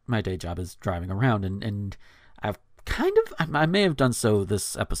show that my day job is driving around, and I've I may have done so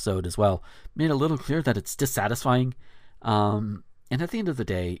this episode as well, made a little clear that it's dissatisfying. And at the end of the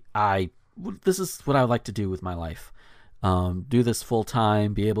day, this is what I would like to do with my life. Do this full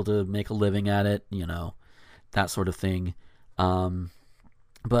time, be able to make a living at it, that sort of thing.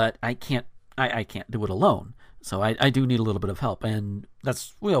 But I can't do it alone. So I do need a little bit of help, and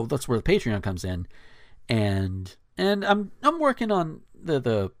that's where the Patreon comes in, and I'm working on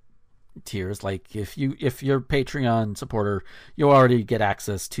the tiers. Like if you're a Patreon supporter, you already get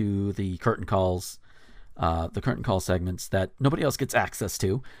access to the curtain calls, segments that nobody else gets access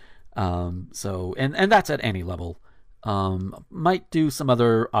to. So that's at any level. Might do some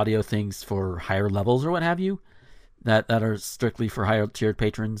other audio things for higher levels or what have you, that are strictly for higher tiered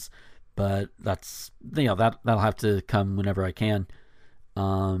patrons. But that's, that'll have to come whenever I can.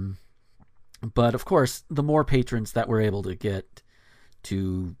 But of course, the more patrons that we're able to get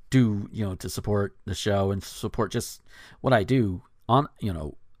to do, to support the show and support just what I do on,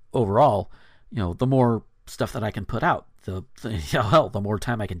 overall, the more stuff that I can put out, the more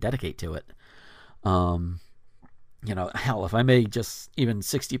time I can dedicate to it. If I made just even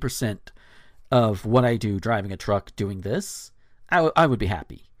 60% of what I do driving a truck doing this, I would be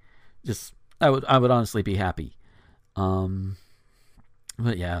happy. I would honestly be happy.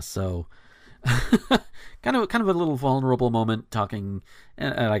 But yeah, so kind of a little vulnerable moment talking,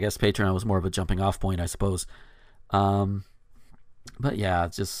 and I guess Patreon was more of a jumping off point, I suppose. But yeah,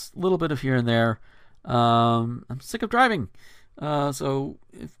 just a little bit of here and there. I'm sick of driving. So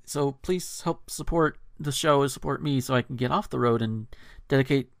please help support the show and support me so I can get off the road and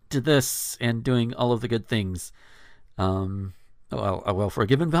dedicate to this and doing all of the good things. Well, for a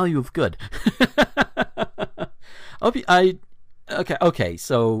given value of good. Okay.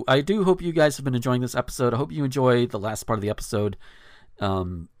 So I do hope you guys have been enjoying this episode. I hope you enjoy the last part of the episode.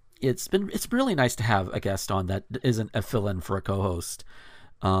 It's really nice to have a guest on that isn't a fill-in for a co-host.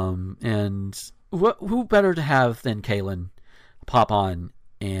 And who better to have than Kaylin pop on?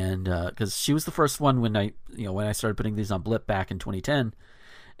 And because she was the first one when I started putting these on Blip back in 2010,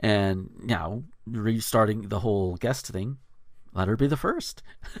 and now restarting the whole guest thing. Let her be the first.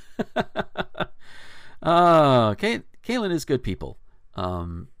 Kaylin is good people.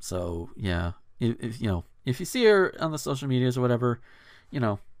 So yeah, if you see her on the social medias or whatever,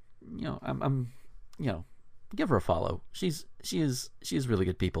 I'm give her a follow. She is really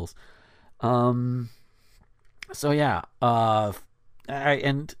good peoples. So yeah,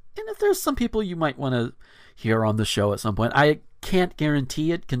 and if there's some people you might want to hear on the show at some point, I can't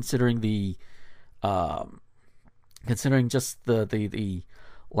guarantee it considering just the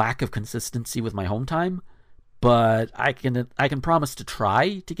lack of consistency with my home time, but I can promise to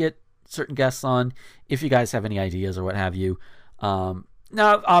try to get certain guests on if you guys have any ideas or what have you. Now,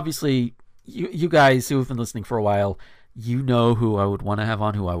 obviously, you guys who have been listening for a while, you know who I would want to have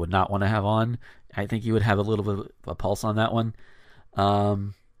on, who I would not want to have on. I think you would have a little bit of a pulse on that one.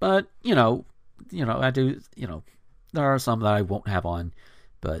 But I do. There are some that I won't have on,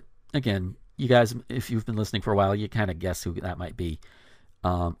 but again, you guys, if you've been listening for a while, you kind of guess who that might be,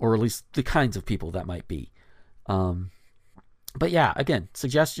 or at least the kinds of people that might be. But yeah, again,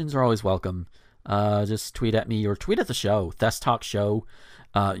 suggestions are always welcome. Just tweet at me or tweet at the show, Thess Talk Show.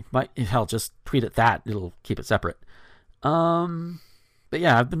 Just tweet at that. It'll keep it separate. But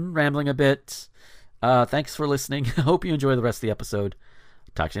yeah, I've been rambling a bit. Thanks for listening. Hope you enjoy the rest of the episode.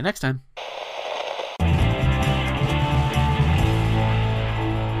 Talk to you next time.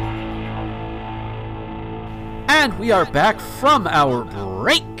 And we are back from our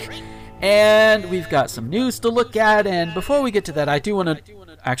break. And we've got some news to look at. And before we get to that, I do want to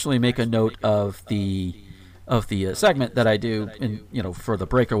actually make a note of the segment that I do for the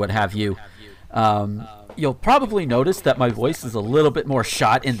break or what have you. You'll probably notice that my voice is a little bit more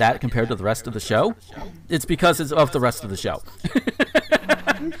shot in that compared to the rest of the show. It's because it's of the rest of the show.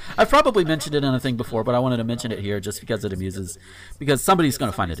 I've probably mentioned it in a thing before, but I wanted to mention it here just because it amuses. Because somebody's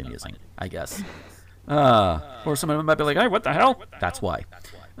going to find it amusing, I guess. Or someone might be like, hey, what the hell? That's why.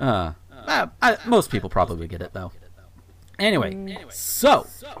 Most people probably get it, though. Anyway, so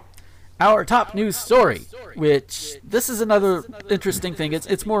our top news story, which this is another interesting thing.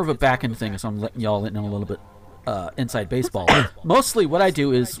 It's more of a back-end thing, so I'm letting y'all in a little bit inside baseball. Mostly what I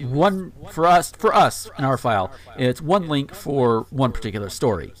do is one for us in our file, it's one link for one particular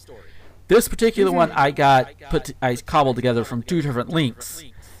story. This particular one I cobbled together from two different links,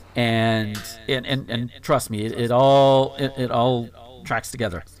 and trust me, it all tracks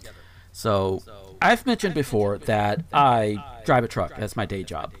together. So I've mentioned before that I drive a truck as my day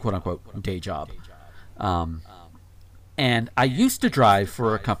job, quote unquote day job. And I used to drive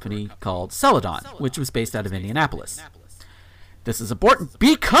for a company called Celadon, which was based out of Indianapolis. This is important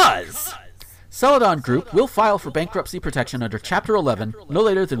because Celadon Group will file for bankruptcy protection under Chapter 11 no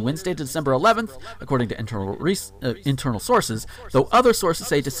later than Wednesday, December 11th, according to internal sources, though other sources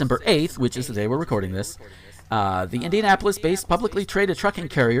say December 8th, which is the day we're recording this. The Indianapolis-based publicly traded trucking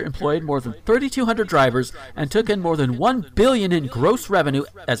carrier employed more than 3,200 drivers and took in more than $1 billion in gross revenue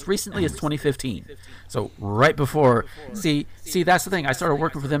as recently as 2015. So right before, see, that's the thing. I started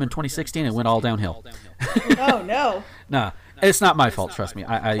working for them in 2016 and went all downhill. Oh no! Nah, it's not my fault. Trust me.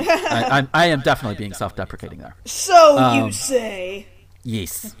 I am definitely being self-deprecating there. So you say?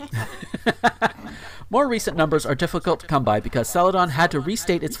 Yes. More recent numbers are difficult to come by because Celadon had to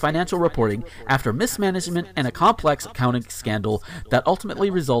restate its financial reporting after mismanagement and a complex accounting scandal that ultimately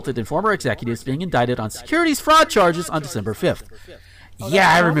resulted in former executives being indicted on securities fraud charges on December 5th. Yeah,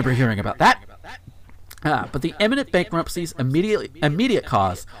 I remember hearing about that. But the imminent bankruptcy's immediate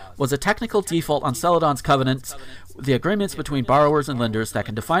cause was a technical default on Celadon's covenants, the agreements between borrowers and lenders that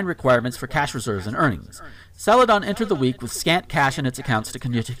can define requirements for cash reserves and earnings. Celadon entered the week with scant cash in its accounts to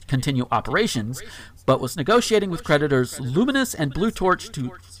continue operations, but was negotiating with creditors Luminous and Blue Torch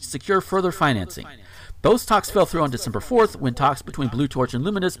to secure further financing. Those talks fell through on December 4th when talks between Blue Torch and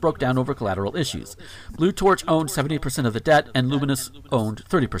Luminous broke down over collateral issues. Blue Torch owned 70% of the debt and Luminous owned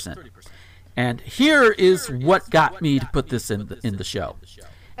 30%. And here is what got me to put this in the show.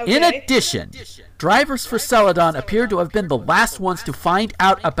 Okay. In addition, drivers for Celadon appear to have been the last ones to find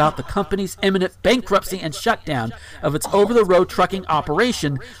out about the company's imminent bankruptcy and shutdown of its over-the-road trucking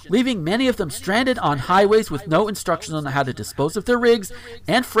operation, leaving many of them stranded on highways with no instructions on how to dispose of their rigs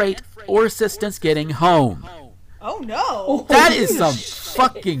and freight or assistance getting home. Oh no! That is some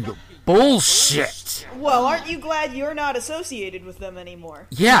fucking bullshit. Well, aren't you glad you're not associated with them anymore?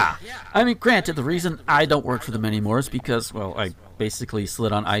 Yeah. I mean, granted, the reason I don't work for them anymore is because, well, I basically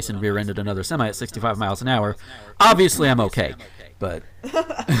slid on ice and rear-ended another semi at 65 miles an hour. Obviously, I'm okay, but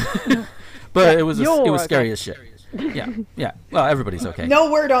but it was scary as shit. Yeah. Well, everybody's okay.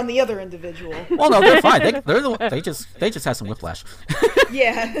 No word on the other individual. Well, no, they're fine. They just had some whiplash.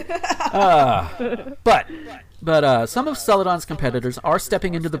 Yeah. But But some of Celadon's competitors are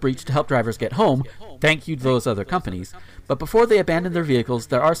stepping into the breach to help drivers get home, thank you to those other companies. But before they abandon their vehicles,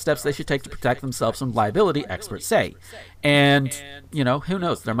 there are steps they should take to protect themselves from liability, experts say. And, who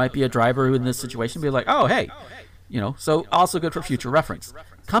knows? There might be a driver who in this situation be like, oh, hey, so also good for future reference.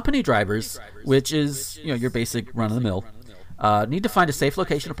 Company drivers, which is, your basic run-of-the-mill, need to find a safe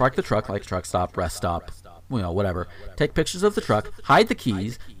location to park the truck, like truck stop, rest stop, whatever. Take pictures of the truck, hide the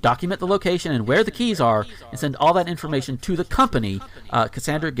keys, document the location and where the keys are, and send all that information to the company.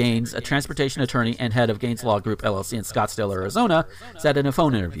 Cassandra Gaines, a transportation attorney and head of Gaines Law Group, LLC in Scottsdale, Arizona, said in a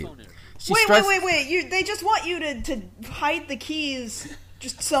phone interview. Wait. They just want you to hide the keys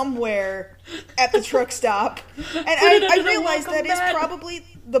just somewhere at the truck stop. And I realize that is probably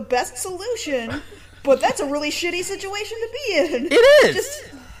the best solution, but that's a really shitty situation to be in. It is! Just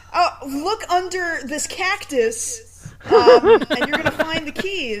look under this cactus, and you're going to find the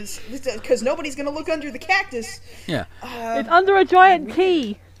keys, because nobody's going to look under the cactus. Yeah. It's under a giant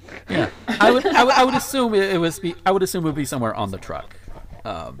T. Yeah. I would assume it would be somewhere on the truck.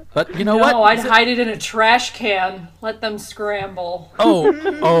 But you know what? No, I'd hide it in a trash can. Let them scramble.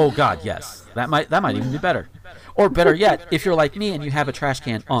 Oh God, yes. That might even be better. Or better yet, if you're like me and you have a trash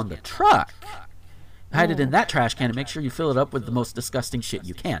can on the truck, hide it in that trash can and make sure you fill it up with the most disgusting shit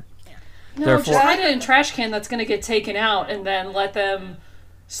you can. No, just hide it in a trash can that's going to get taken out, and then let them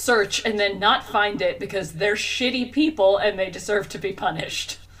search and then not find it because they're shitty people and they deserve to be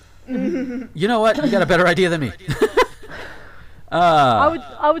punished. You know what? You got a better idea than me.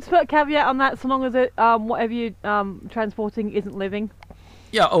 I would put a caveat on that, so long as it whatever you transporting isn't living.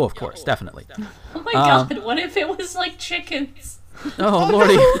 Yeah. Oh, of course, definitely. Oh my God! What if it was like chickens? Oh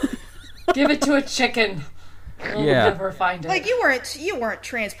Lordy! Give it to a chicken. We'll never find it. Like you weren't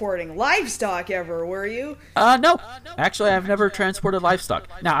transporting livestock ever, were you? No. Actually, I've never transported livestock.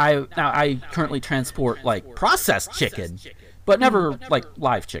 Now I currently transport like processed chicken, but never like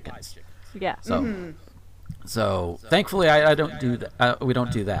live chickens. Yeah. So. So thankfully, I don't do that. We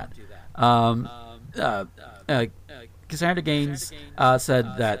don't do that. Cassandra Gaines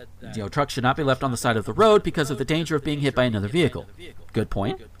said that trucks should not be left on the side of the road because of the danger of being hit by another vehicle. Good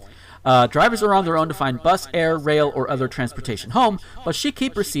point. Drivers are on their own to find bus, air, rail, or other transportation home, but should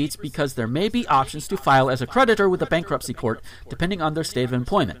keep receipts because there may be options to file as a creditor with a bankruptcy court depending on their state of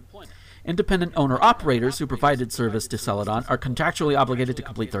employment. Independent owner-operators who provided service to Celadon are contractually obligated to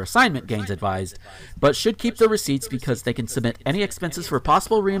complete their assignment, Gaines advised, but should keep the receipts because they can submit any expenses for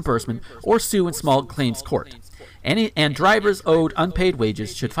possible reimbursement or sue in small claims court. And drivers owed unpaid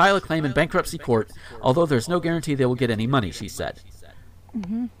wages should file a claim in bankruptcy court, although there's no guarantee they will get any money, she said.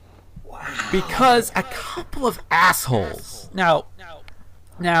 Mm-hmm. Wow. Because a couple of assholes. Now,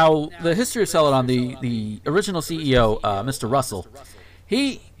 the history of Celadon, the original CEO, Mr. Russell,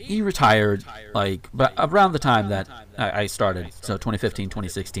 he retired but around the time that I started, so 2015,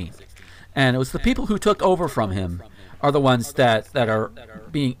 2016, and it was the people who took over from him are the ones that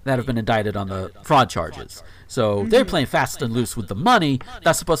have been indicted on the fraud charges. So they're playing fast and loose with the money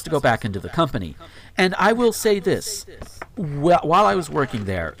that's supposed to go back into the company. And I will say this: while I was working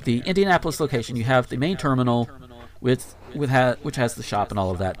there, the Indianapolis location, you have the main terminal which has the shop and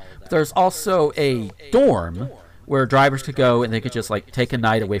all of that. But there's also a dorm where drivers could go and they could just take a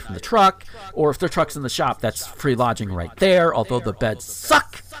night away from the truck, or if their truck's in the shop, that's free lodging right there, although the beds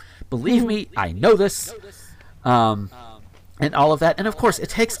suck. Believe me, I know this. And all of that. And of course, it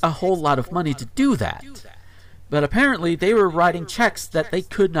takes a whole lot of money to do that. But apparently they were writing checks that they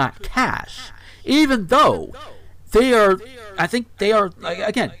could not cash, even though they are,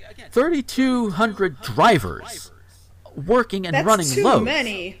 again, 3,200 drivers working and running loads. That's too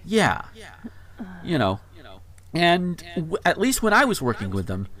many. Yeah. And at least when I was working with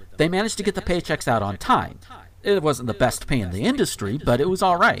them, they managed to get the paychecks out on time. It wasn't the best pay in the industry, but it was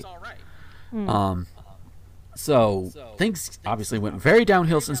all right. So things obviously went very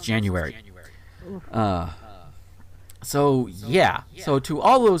downhill since January. So to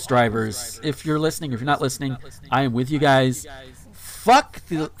all those drivers, if you're listening, if you're not listening, I am with you guys. Fuck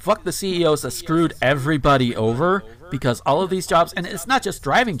the CEOs that screwed everybody over, because all of these jobs, and it's not just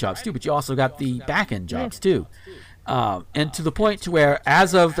driving jobs too, but you also got the back end jobs too. And to the point to where,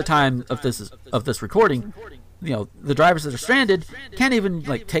 as of the time of this recording, the drivers that are stranded can't even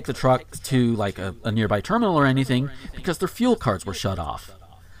take the truck to a nearby terminal or anything because their fuel cards were shut off.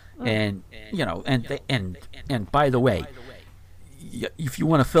 And and by the way, if you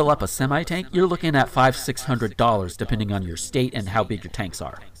want to fill up a semi-tank, you're looking at $500-600 depending on your state and how big your tanks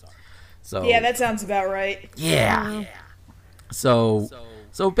are. So yeah, that sounds about right. Yeah. So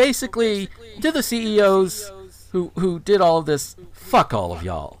basically, to the CEOs who did all of this, fuck all of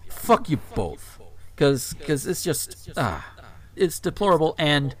y'all. Fuck you both. because it's just it's deplorable.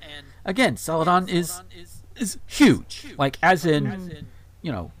 And again, Celadon is huge, like as in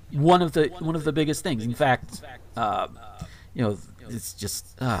one of the biggest things. In fact, it's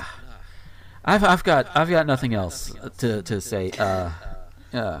just I've got nothing else to say.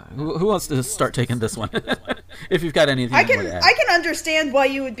 Who wants to start taking this one? If you've got anything, I can understand why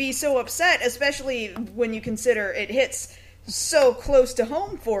you would be so upset, especially when you consider it hits so close to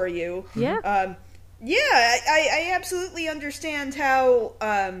home for you. Yeah. I absolutely understand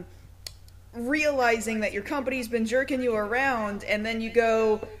how realizing that your company's been jerking you around, and then you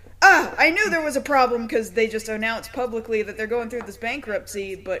go, I knew there was a problem because they just announced publicly that they're going through this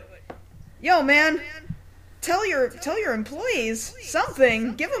bankruptcy, but yo, man, tell your employees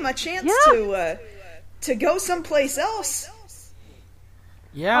something. Give them a chance to go someplace else.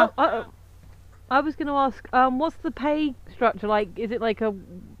 Yeah. I was going to ask, what's the pay structure like? Is it like a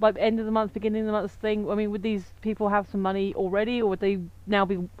end of the month, beginning of the month thing? I mean, would these people have some money already, or would they now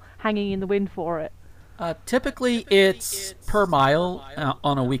be hanging in the wind for it? Typically, it's per mile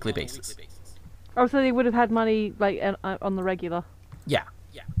on a weekly basis. Oh, so they would have had money like on the regular. Yeah.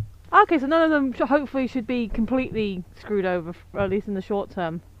 Okay, so none of them hopefully should be completely screwed over, at least in the short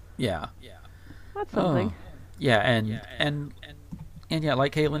term. Yeah. That's something. Yeah, and yeah,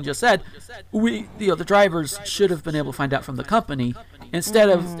 like Caitlin just said, the drivers should have been able to find out from the company instead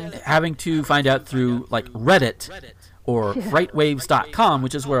of having to find out through like Reddit or FreightWaves.com,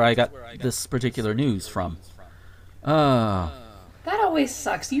 which is where I got this particular news from. That always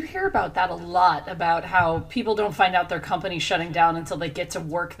sucks. You hear about that a lot, about how people don't find out their company's shutting down until they get to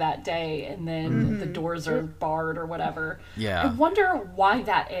work that day, and then the doors are barred or whatever. Yeah. I wonder why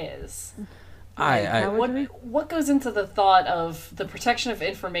that is. What goes into the thought of the protection of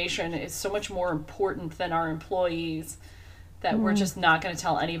information is so much more important than our employees that we're just not going to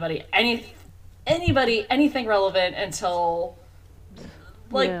tell anybody anything relevant until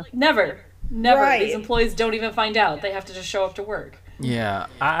never. Right. These employees don't even find out. They have to just show up to work. Yeah,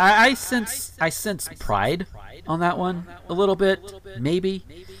 I sense pride on that one a little bit, maybe.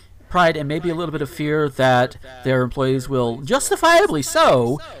 Pride and maybe a little bit of fear that their employees will, justifiably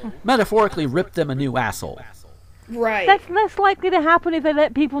so, metaphorically rip them a new asshole. Right. That's less likely to happen if they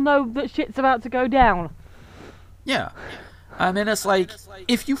let people know that shit's about to go down. Yeah. I mean, it's like,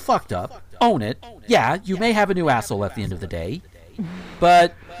 if you fucked up, own it. Yeah, you may have a new asshole at the end of the day,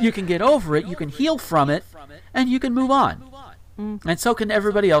 but you can get over it, you can heal from it, and you can move on. And so can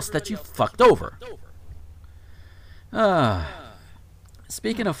everybody else that you fucked over.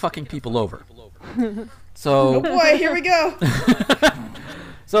 Speaking of fucking people over. So, oh boy, here we go.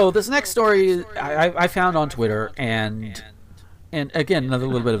 So this next story I found on Twitter, and again, another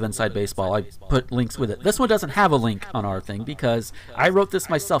little bit of inside baseball. I put links with it. This one doesn't have a link on our thing because I wrote this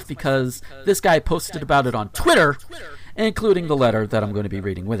myself because this guy posted about it on Twitter, including the letter that I'm going to be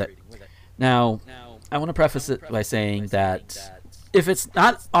reading with it. Now, I want to preface it by saying that if it's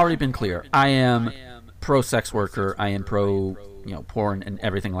not already been clear, I am pro-sex worker. I am pro, porn and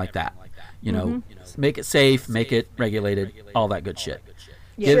everything like that. Make it safe, make it regulated, all that good shit.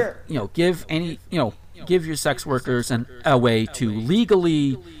 Yeah. Give your sex workers a way to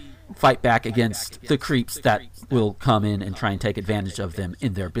legally fight back against the creeps that will come in and try and take advantage of them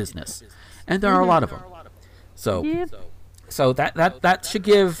in their business. And there are a lot of them. So that should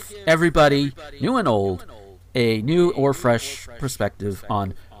give everybody, new and old, a new or fresh perspective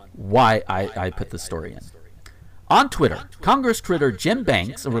on why I put this story in. On Twitter, Congress critter Jim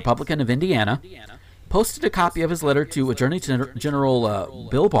Banks, a Republican of Indiana, posted a copy of his letter to Attorney General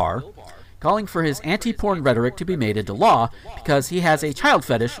Bill Barr, calling for his anti-porn rhetoric to be made into law because he has a child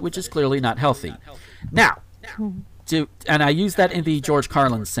fetish, which is clearly not healthy. Now, and I use that in the George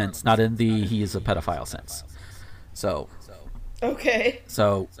Carlin sense, not in the he is a pedophile sense. So, okay.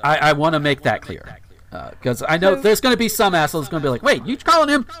 So I want to make that clear because I know there's going to be some assholes going to be like, "Wait, you calling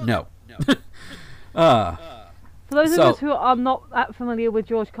him?" No. For those of us who are not that familiar with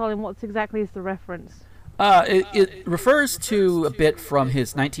George Carlin, what exactly is the reference? It refers to a bit from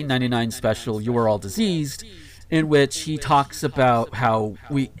his 1999 special, You Are All Diseased, in which he talks about how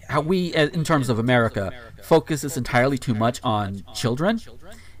we, in terms of America, focuses entirely too much on children,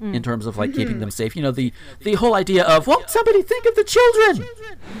 in terms of like keeping them safe. The whole idea of, won't somebody think of the children?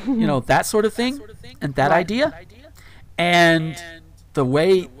 That sort of thing, and that idea. And the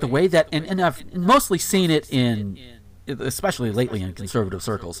way that, and I've mostly seen it especially lately in conservative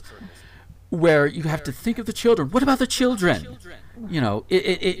circles, where you have to think of the children. What about the children?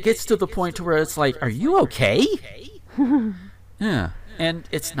 It gets to the point to where it's like, are you okay? Yeah, and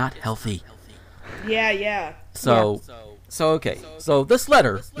it's not healthy. Yeah. So So this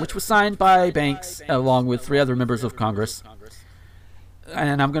letter, which was signed by Banks along with 3 other members of Congress,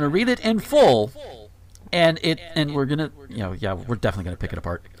 and I'm going to read it in full, and we're going to, we're definitely going to pick it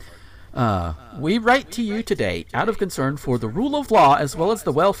apart. We write to you today out of concern for the rule of law as well as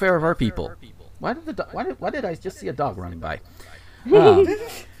the welfare of our people. Why did I just see a dog running by? Was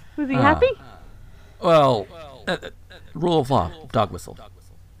he happy? Well, rule of law, dog whistle,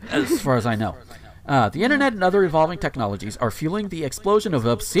 as far as I know. The internet and other evolving technologies are fueling the explosion of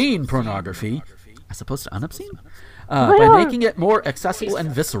obscene pornography, as opposed to unobscene, by making it more accessible and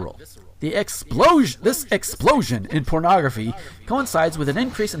visceral. This explosion in pornography coincides with an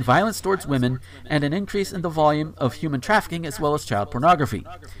increase in violence towards women and an increase in the volume of human trafficking as well as child pornography.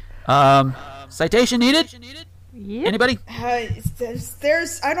 Citation needed? Yep. Anybody? I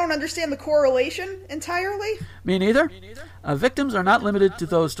don't understand the correlation entirely. Me neither. Victims are not limited to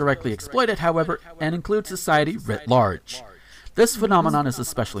those directly exploited, however, and include society writ large. This phenomenon is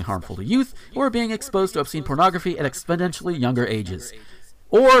especially harmful to youth who are being exposed to obscene pornography at exponentially younger ages.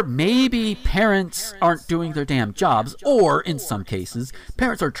 Or maybe parents aren't doing their damn jobs, or, in some cases,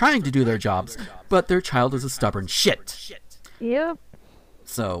 parents are trying to do their jobs, but their child is a stubborn shit. Yep.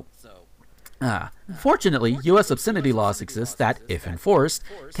 So, fortunately, U.S. obscenity laws exist that, if enforced,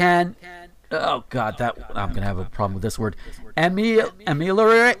 can... Oh, God, I'm going to have a problem with this word.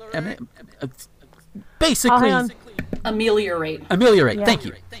 Ameliorate. Yeah. Thank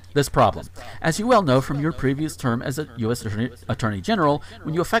you. This problem. As you well know from your previous term as a U.S. Attorney General,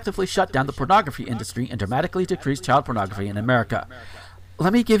 when you effectively shut down the pornography industry and dramatically decreased child pornography in America.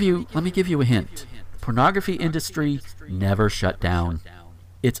 Let me give you a hint. Pornography industry never shut down.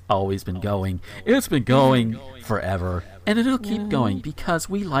 It's always been going. It's been going forever. And it'll keep going because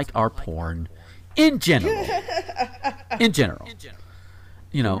we like our porn. In general.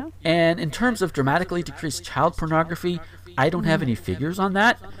 And in terms of dramatically decreased child pornography, I don't have any figures on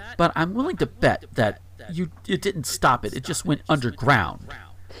that, but I'm willing to bet that it didn't stop it. It just went underground.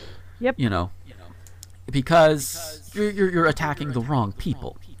 Yep. Because you're attacking the wrong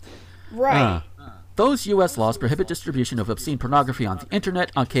people. Right. Those U.S. laws prohibit distribution of obscene pornography on the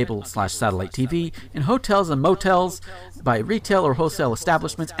internet, on cable/satellite TV, in hotels and motels, by retail or wholesale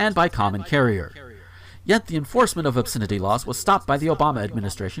establishments, and by common carrier. Yet the enforcement of obscenity laws was stopped by the Obama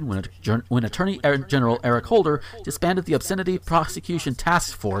administration when Attorney General Eric Holder disbanded the Obscenity Prosecution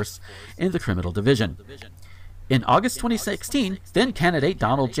Task Force in the Criminal Division. In August 2016, then-candidate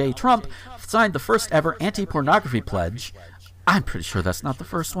Donald J. Trump signed the first ever anti-pornography pledge. I'm pretty sure that's not the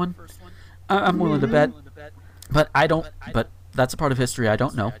first one. I'm willing to bet, but that's a part of history I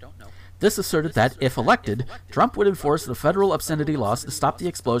don't know. This asserted that, if elected, Trump would enforce the federal obscenity laws to stop the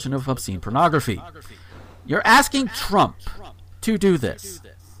explosion of obscene pornography. You're asking Trump to do this.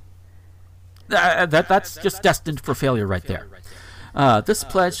 That's just destined for failure right there. This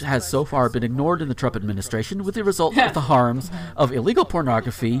pledge has so far been ignored in the Trump administration, with the result that the harms of illegal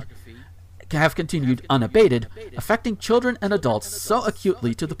pornography have continued unabated, affecting children and adults so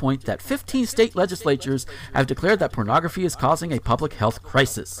acutely to the point that 15 state legislatures have declared that pornography is causing a public health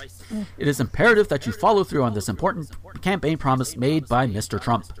crisis. It is imperative that you follow through on this important campaign promise made by Mr.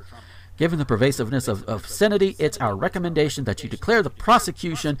 Trump. Given the pervasiveness of obscenity, it's our recommendation that you declare the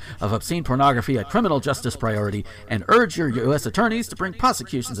prosecution of obscene pornography a criminal justice priority and urge your U.S. attorneys to bring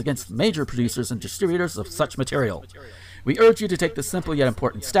prosecutions against major producers and distributors of such material. We urge you to take this simple yet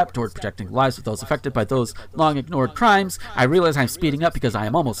important step toward protecting the lives of those affected by those long-ignored crimes. I realize I'm speeding up because I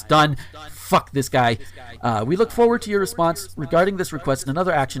am almost done. Fuck this guy. We look forward to your response regarding this request and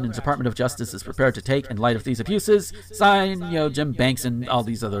other action the Department of Justice is prepared to take in light of these abuses. Signed, Jim Banks and all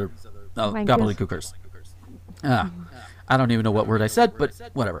these other gobbledygookers. I don't even know what word I said, but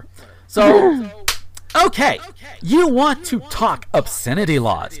whatever. So... Okay, you want to talk obscenity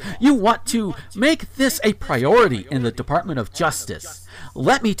laws. You want to make this a priority in the Department of Justice.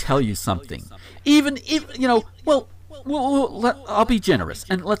 Let me tell you something. Even if, I'll be generous,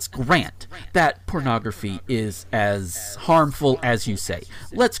 and let's grant that pornography is as harmful as you say.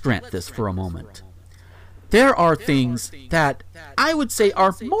 Let's grant this for a moment. There are things that I would say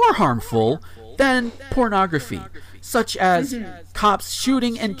are more harmful than pornography, such as cops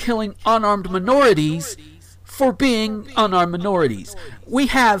shooting and killing unarmed minorities for being unarmed minorities. We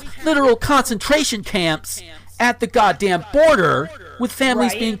have literal concentration camps at the goddamn border with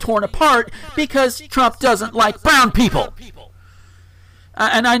families being torn apart because Trump doesn't like brown people.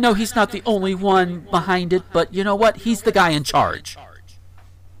 And I know he's not the only one behind it, but you know what? He's the guy in charge.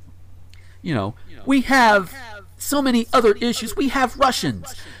 We have so many other issues. We have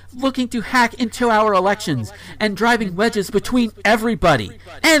Russians looking to hack into our elections and driving wedges between everybody.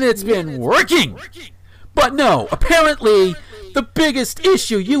 And it's been working. But no, apparently the biggest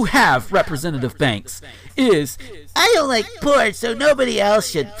issue you have, Representative Banks, is I don't like porn, so nobody else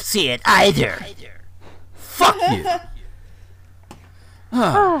should see it either. Fuck you.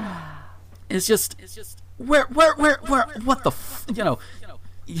 It's just where what the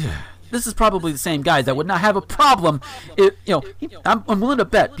yeah. This is probably the same guy that would not have a problem if, I'm willing to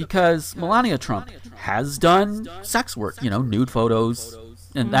bet, because Melania Trump has done sex work, nude photos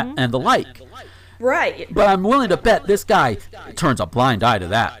and that and the like. Right. But I'm willing to bet this guy turns a blind eye to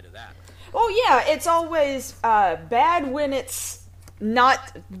that. Oh yeah, it's always bad when it's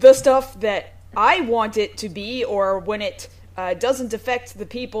not the stuff that I want it to be, or when it doesn't affect the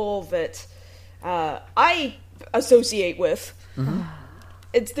people that I associate with. Mm-hmm.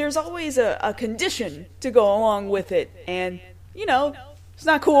 There's always a condition to go along with it, and, it's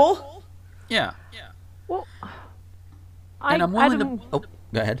not cool. Yeah. Well, I'm willing to... Oh,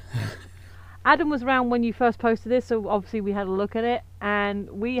 go ahead. Adam was around when you first posted this, so obviously we had a look at it, and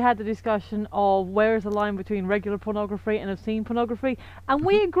we had the discussion of where is the line between regular pornography and obscene pornography, and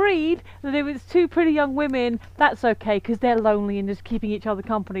we agreed that if it's two pretty young women, that's okay, because they're lonely and just keeping each other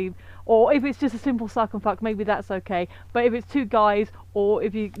company, or if it's just a simple suck and fuck, maybe that's okay, but if it's two guys, or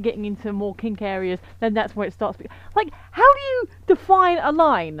if you're getting into more kink areas, then that's where it starts. Like, how do you define a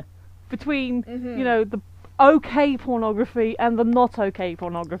line between, the okay pornography and the not okay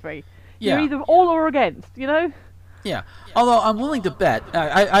pornography? Yeah. You're either all or against, Yeah. Although I'm willing to bet,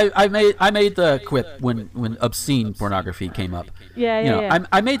 I made the quip when obscene pornography came up. Yeah.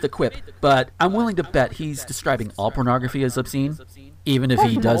 I made the quip, but I'm willing to bet he's describing all pornography as obscene, even if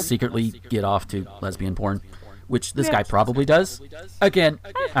he does secretly get off to lesbian porn, which this guy probably does. Again,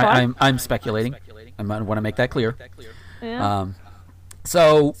 I'm speculating. I want to make that clear. Yeah.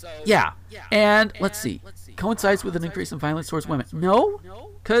 So yeah, and let's see, coincides with an increase in violence towards women. No,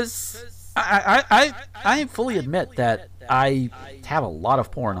 because I fully admit that I have a lot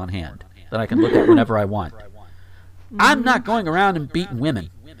of porn on hand that I can look at whenever I want. I'm not going around and beating women,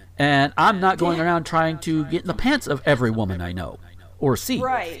 and I'm not going around trying to get in the pants of every woman I know or see.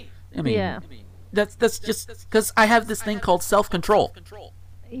 Right. I mean, that's just because I have this thing called self-control.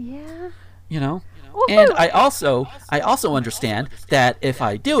 Yeah. And I also understand that if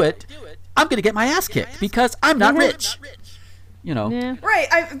I do it, I'm going to get my ass kicked because I'm not rich. Yeah.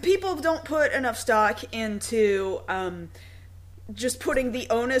 Right. People don't put enough stock into just putting the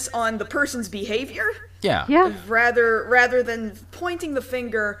onus on the person's behavior. Yeah. Rather than pointing the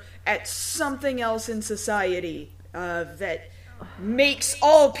finger at something else in society that makes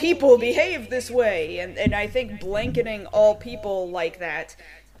all people behave this way. And I think blanketing all people like that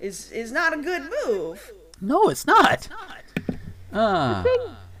is not a good move. No, it's not. The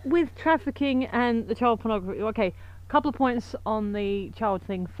thing with trafficking and the child pornography, okay, couple of points on the child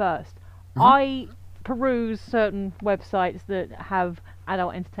thing first. Mm-hmm. I peruse certain websites that have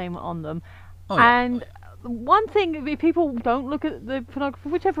adult entertainment on them, and one thing, if people don't look at the pornography for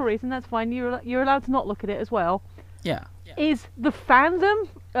whichever reason, that's fine, you're allowed to not look at it as well. Yeah. Is the fandom,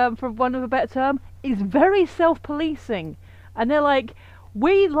 for one of a better term, is very self-policing, and they're like,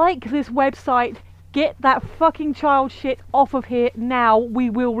 we like this website, get that fucking child shit off of here now, we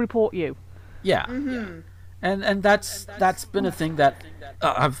will report you. Yeah. Mm-hmm. And that's been a thing that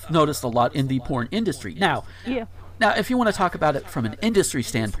I've noticed a lot in the porn industry. Now, if you want to talk about it from an industry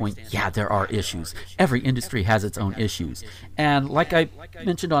standpoint, there are issues. Every industry has its own issues. And like I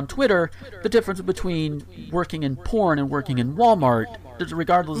mentioned on Twitter, the difference between working in porn and working in Walmart,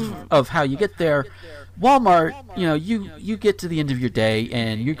 regardless of how you get there, Walmart, you get to the end of your day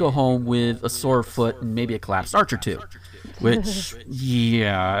and you go home with a sore foot and maybe a collapsed arch or two. Which,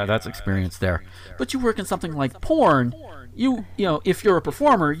 that's experience there. But you work in something like porn, you know, if you're a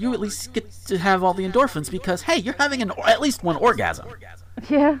performer, you at least get to have all the endorphins because, hey, you're having at least one orgasm.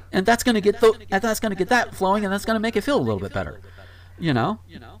 Yeah. And that's going to get that flowing, and that's going to make it feel a little bit better.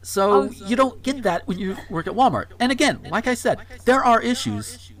 So you don't get that when you work at Walmart. And again, like I said, there are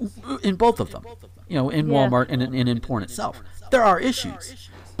issues in both of them. In Walmart and in porn itself, there are issues.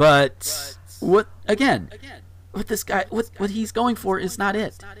 But what this guy, what he's going for is not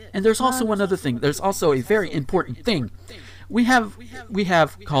it. And there's also one other thing. There's also a very important thing. We have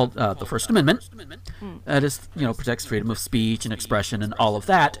called the First Amendment. That is, protects freedom of speech and expression and all of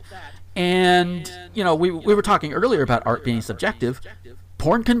that. And we were talking earlier about art being subjective.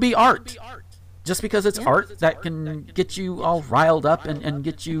 Porn can be art. Just because it's art that can get you all riled up and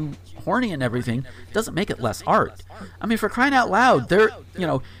get you horny and everything doesn't make it less art. I mean, for crying out loud,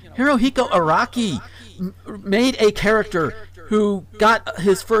 Hirohiko Araki made a character who got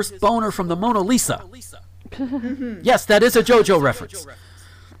his first boner from the Mona Lisa. Yes, that is a JoJo reference.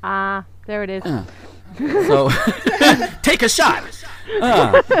 There it is. So take a shot.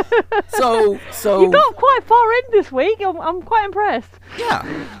 So you got quite far in this week. I'm quite impressed.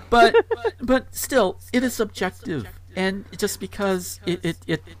 Yeah, but still, it is subjective, and just because it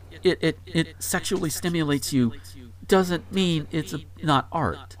sexually stimulates you doesn't mean it's not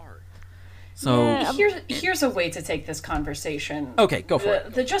art. So here's a way to take this conversation. Okay, go for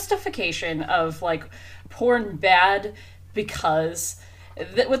it. The justification of like porn bad because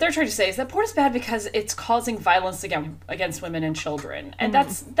what they're trying to say is that porn is bad because it's causing violence against women and children, and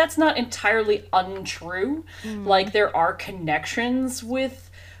that's not entirely untrue. Like there are connections with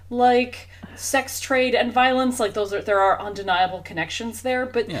like sex trade and violence, like there are undeniable connections there,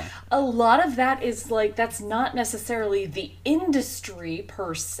 but a lot of that is like that's not necessarily the industry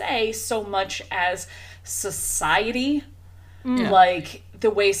per se so much as society. Like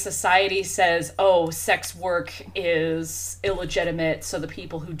the way society says, oh, sex work is illegitimate, so the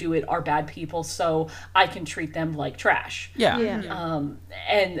people who do it are bad people, so I can treat them like trash. And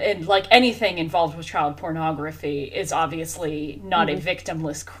like anything involved with child pornography is obviously not a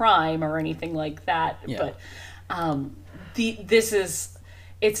victimless crime or anything like that. But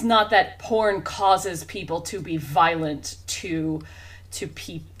it's not that porn causes people to be violent to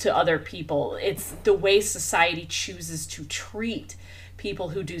other people. It's the way society chooses to treat people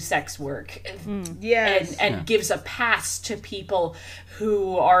who do sex work. And gives a pass to people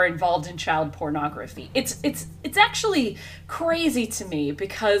who are involved in child pornography. It's actually crazy to me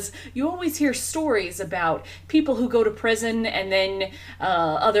because you always hear stories about people who go to prison and then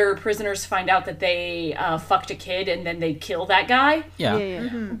other prisoners find out that they fucked a kid and then they kill that guy.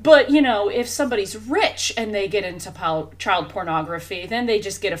 But you know, if somebody's rich and they get into child pornography, then they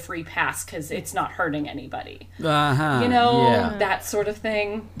just get a free pass because it's not hurting anybody. You know, that sort of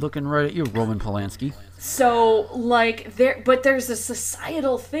thing. Looking right at you, Roman Polanski. So like there's a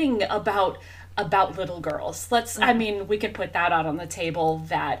societal thing about little girls. I mean, we could put that out on the table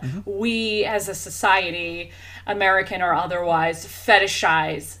that we as a society, American or otherwise,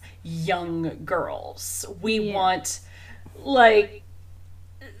 fetishize young girls. We want like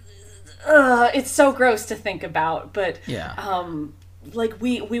it's so gross to think about, but like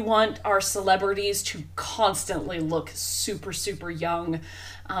we want our celebrities to constantly look super, super young.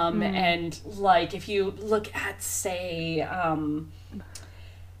 And like if you look at, say,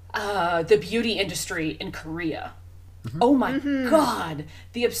 the beauty industry in Korea, oh my God,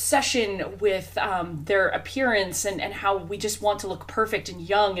 the obsession with their appearance and how we just want to look perfect and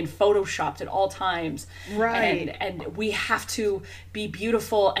young and photoshopped at all times. And we have to be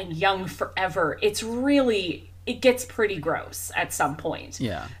beautiful and young forever. It gets pretty gross at some point.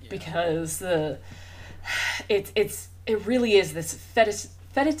 Because it really is this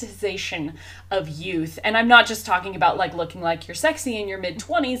fetishization of youth. And I'm not just talking about like looking like you're sexy in your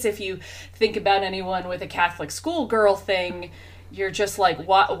mid-20s. If you think about anyone with a Catholic schoolgirl thing, you're just like,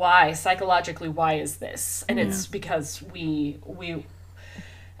 why? Psychologically, why is this? And it's because we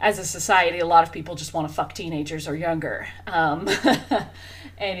as a society, a lot of people just want to fuck teenagers or younger. And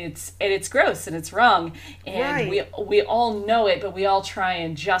it's gross and it's wrong, and we all know it, but we all try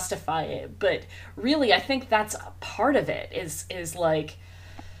and justify it. But really, I think that's a part of it. Is like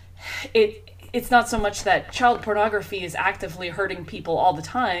it's not so much that child pornography is actively hurting people all the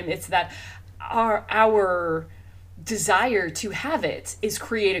time. It's that our desire to have it is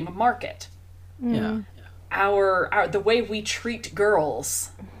creating a market. Our the way we treat girls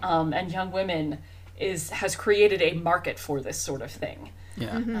and young women has created a market for this sort of thing.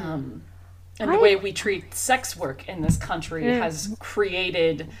 And the way we treat sex work in this country has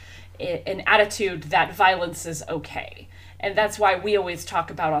created an attitude that violence is okay. And that's why we always talk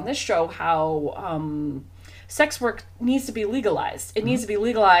about on this show how sex work needs to be legalized. It needs to be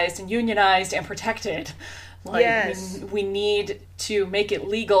legalized and unionized and protected. Like we need to make it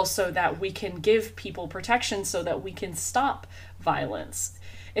legal so that we can give people protection so that we can stop violence.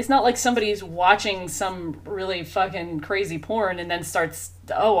 It's not like somebody's watching some really fucking crazy porn and then starts,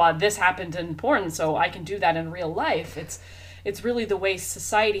 this happened in porn, so I can do that in real life. It's really the way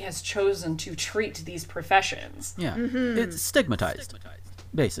society has chosen to treat these professions. It's stigmatized,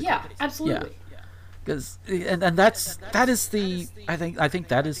 basically. Yeah, absolutely. Because and that is the I think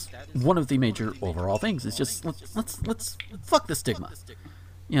that is one of the major overall things. It's just let's fuck the stigma,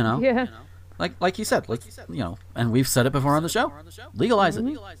 you know. Like you said, and we've said it before on the show. Legalize it,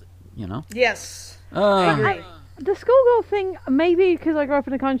 you know. Yes. I agree. The schoolgirl thing, maybe because I grew up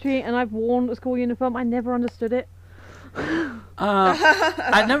in the country and I've worn a school uniform, I never understood it.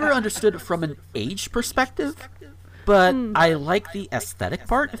 I never understood it from an age perspective, but I like the aesthetic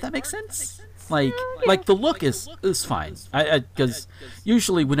part, if that makes sense. Like the look is fine. Because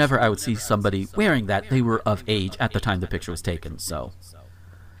usually whenever I would see somebody wearing that, they were of age at the time the picture was taken. So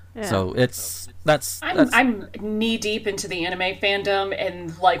I'm knee deep into the anime fandom,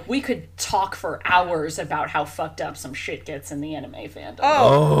 and like we could talk for hours about how fucked up some shit gets in the anime fandom.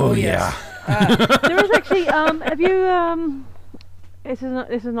 Oh yeah. There is actually have you this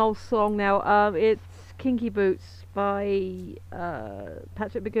is an old song now. It's Kinky Boots by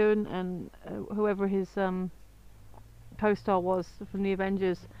Patrick Bagoon and whoever his co-star was from the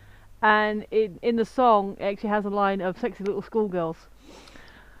Avengers, and in the song it actually has a line of "sexy little schoolgirls."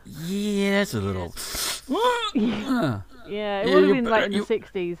 Yeah, it's a little. Yeah, it would have been like in the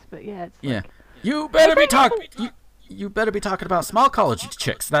 '60s, but yeah, it's yeah. Like... You better be talking. You better be talking about small college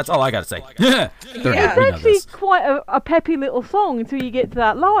chicks. That's all I gotta say. It's actually quite a peppy little song until you get to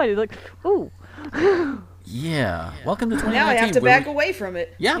that line. It's like, ooh. Yeah. Welcome to 2019. Now I have to back away from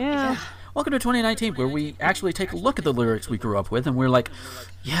it. Yeah. Welcome to 2019, where we actually take a look at the lyrics we grew up with, and we're like,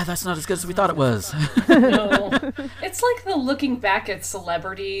 yeah, that's not as good as we thought it was. No. It's like the looking back at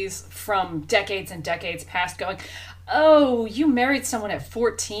celebrities from decades and decades past going, oh, you married someone at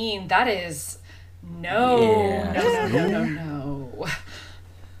 14. That is... No.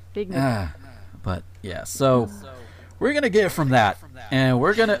 Big no. But, yeah, so we're going to get from that, and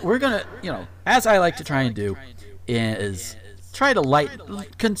we're gonna, you know, as I like to try and do, is... try to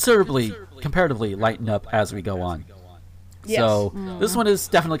comparatively lighten up as we go on. Yes. So this one is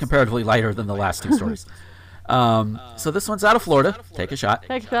definitely comparatively lighter than the last two stories. So this one's out of Florida. Take a shot.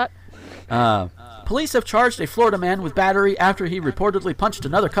 Police have charged a Florida man with battery after he reportedly punched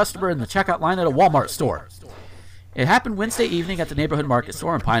another customer in the checkout line at a Walmart store. It happened Wednesday evening at the neighborhood market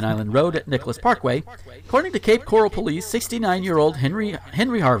store on Pine Island Road at Nicholas Parkway. According to Cape Coral Police, 69-year-old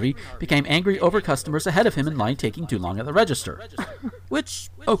Henry Harvey became angry over customers ahead of him in line taking too long at the register. Which,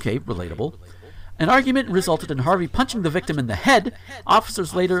 okay, relatable. An argument resulted in Harvey punching the victim in the head.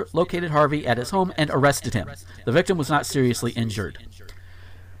 Officers later located Harvey at his home and arrested him. The victim was not seriously injured.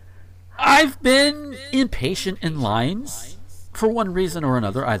 I've been impatient in lines for one reason or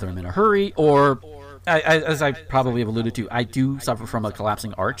another. Either I'm in a hurry or... as I probably have alluded to, I do suffer from a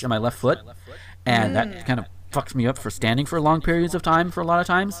collapsing arch in my left foot, and that kind of fucks me up for standing for long periods of time for a lot of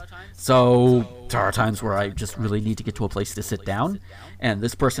times. So there are times where I just really need to get to a place to sit down, and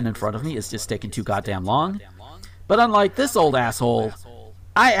this person in front of me is just taking too goddamn long. But unlike this old asshole,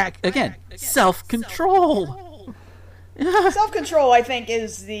 I act, again, self-control. Self-control, I think,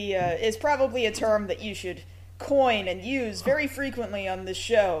 is probably a term that you should coin and use very frequently on this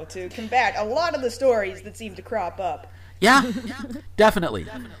show to combat a lot of the stories that seem to crop up. Yeah, definitely.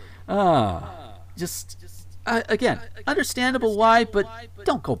 Again, understandable why, but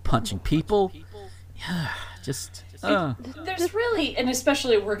don't go punching people. There's really, and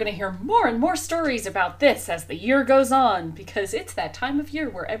especially we're going to hear more and more stories about this as the year goes on, because it's that time of year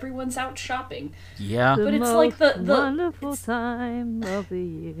where everyone's out shopping. Yeah. But it's like the wonderful time of the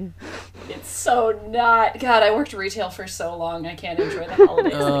year. It's so not... God, I worked retail for so long, I can't enjoy the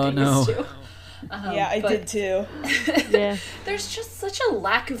holidays like I used to. Yeah, I did too. Yeah. There's just such a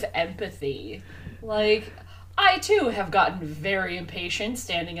lack of empathy. Like... I, too, have gotten very impatient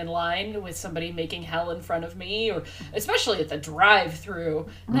standing in line with somebody making hell in front of me, or especially at the drive-thru.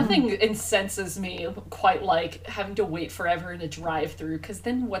 Nothing incenses me quite like having to wait forever in a drive-thru, because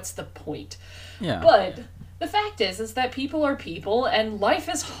then what's the point? Yeah. But the fact is that people are people, and life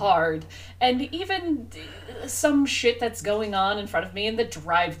is hard, and even some shit that's going on in front of me in the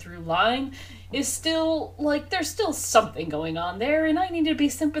drive-thru line is still, like, there's still something going on there, and I need to be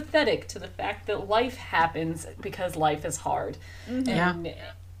sympathetic to the fact that life happens because life is hard. And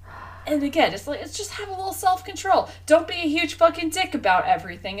again, it's just have a little self-control. Don't be a huge fucking dick about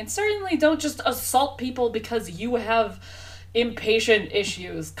everything, and certainly don't just assault people because you have impatient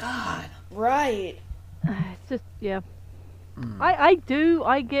issues. God. Right. It's just, yeah. I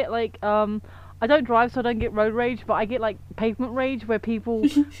get, like, I don't drive, so I don't get road rage, but I get, like, pavement rage, where people,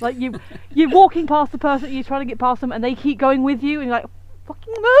 like, you're walking past the person, you're trying to get past them, and they keep going with you, and you're like,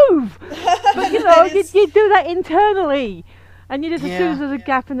 fucking move! But, you know, you do that internally, and you just, as soon as there's a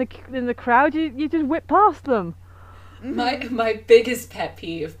gap in the crowd, you just whip past them. My biggest pet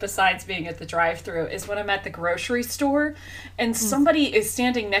peeve, besides being at the drive-thru, is when I'm at the grocery store, and somebody is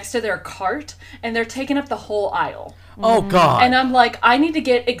standing next to their cart, and they're taking up the whole aisle. Oh, God. And I'm like, I need to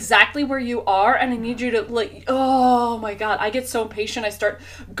get exactly where you are, and I need you to, like, oh, my God. I get so impatient, I start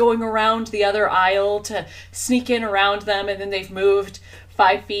going around the other aisle to sneak in around them, and then they've moved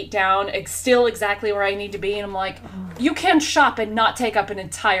 5 feet down, it's still exactly where I need to be, and I'm like, you can shop and not take up an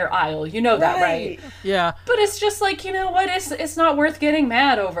entire aisle. You know that, right? Yeah. But it's just like, you know what? It's not worth getting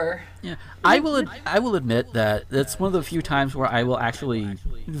mad over. Yeah. I will admit that it's one of the few times where I will actually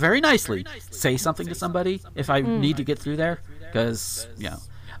very nicely say something to somebody if I need to get through there, because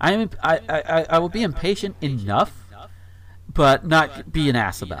I will be impatient enough, but not be an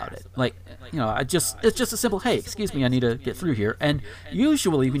ass about it. Like, it's just a simple, hey, excuse me, I need to get through here. And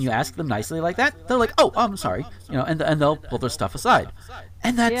usually when you ask them nicely like that, they're like, oh, I'm sorry, and they'll pull their stuff aside,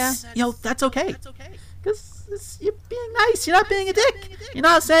 and that's that's okay, because you're being nice. You're not being a dick. You're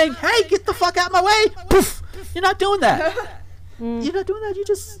not saying, hey, get the fuck out of my way. Poof. You're not doing that. You're not doing that. You're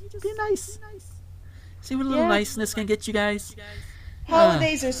just being nice. See what a little niceness can get you guys?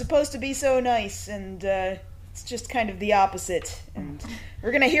 Holidays are supposed to be so nice, and it's just kind of the opposite. And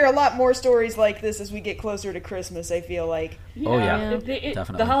we're going to hear a lot more stories like this as we get closer to Christmas, I feel like. Oh, yeah.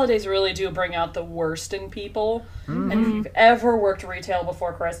 Definitely. The holidays really do bring out the worst in people. Mm-hmm. And if you've ever worked retail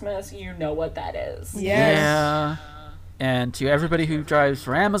before Christmas, you know what that is. Yes. Yeah. And to everybody who drives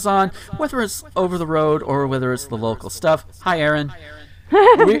for Amazon, whether it's over the road or whether it's the local stuff, hi, Aaron.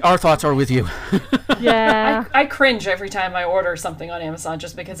 Our thoughts are with you. Yeah. I cringe every time I order something on Amazon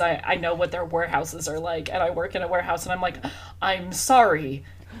just because I know what their warehouses are like, and I work in a warehouse, and I'm like, I'm sorry.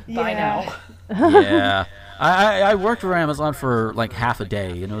 Bye now. Yeah. I worked for Amazon for like half a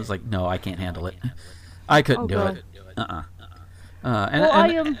day, and it was like, no, I can't handle it. I couldn't do it.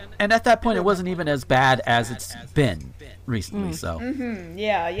 And at that point, it wasn't even as bad as it's been recently. So. Mm-hmm.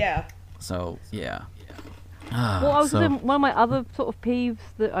 Yeah. So yeah. Well, I was one of my other sort of peeves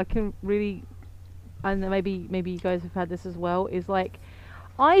that I can really, and maybe you guys have had this as well, is like,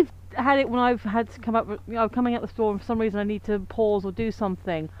 I've had it when I've had to come up, coming out the store, and for some reason I need to pause or do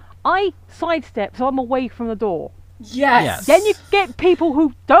something. I sidestep, so I'm away from the door. Yes. Then you get people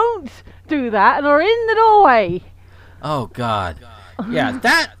who don't do that and are in the doorway. Oh God. Yeah,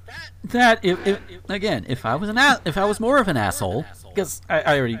 if I was more of an asshole, because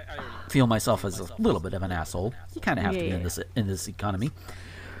I already feel myself as a little bit of an asshole. You kind of have to be in this economy.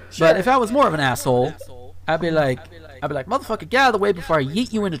 Sure. But if I was more of an asshole, I'd be like, motherfucker, get out of the way before I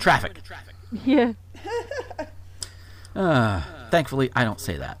yeet you into traffic. Yeah. Thankfully, I don't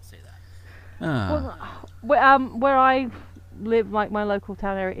say that. Where I live, like my local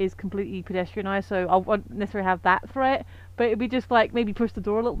town area is completely pedestrianised, so I won't necessarily have that threat. But it'd be just like maybe push the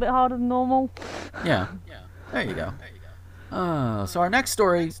door a little bit harder than normal. Yeah. There you go. So our next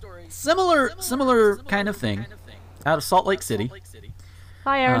story, similar kind of thing, out of Salt Lake City.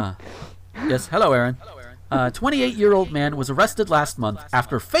 Hi, Aaron. Yes, hello, Aaron. A 28-year-old man was arrested last month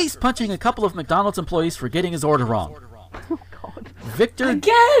after face-punching a couple of McDonald's employees for getting his order wrong. Oh, God. Victor...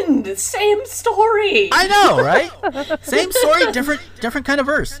 Again! Same story! I know, right? Same story, different kind of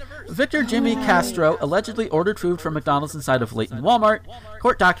verse. Victor Jimmy Castro allegedly ordered food from McDonald's inside of Layton Walmart.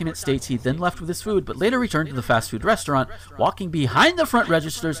 Court document states he then left with his food, but later returned to the fast food restaurant, walking behind the front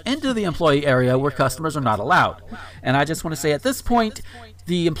registers into the employee area where customers are not allowed. And I just want to say at this point,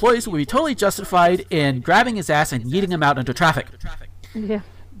 the employees will be totally justified in grabbing his ass and yeeting him out into traffic. Yeah.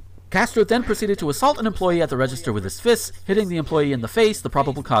 Castro then proceeded to assault an employee at the register with his fists, hitting the employee in the face, the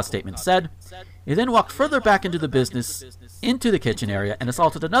probable cause statement said. He then walked further back into the business, into the kitchen area, and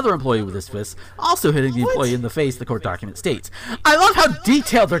assaulted another employee with his fists, also hitting the employee in the face, the court document states. I love how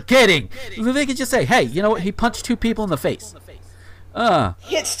detailed they're getting! They could just say, hey, you know what, he punched 2 people in the face.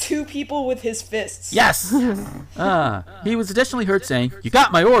 Hits 2 people with his fists. Yes! He was additionally heard saying, you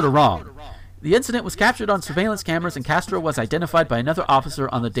got my order wrong. The incident was captured on surveillance cameras, and Castro was identified by another officer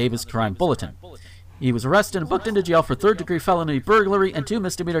on the Davis Crime Bulletin. He was arrested and booked into jail for 3rd-degree felony burglary and 2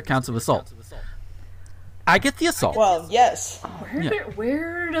 misdemeanor counts of assault. I get the assault. Well, yes.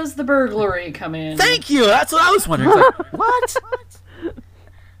 Where does the burglary come in? Thank you! That's what I was wondering. Like, what?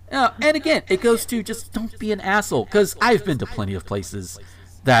 And again, it goes to just don't be an asshole, because I've been to plenty of places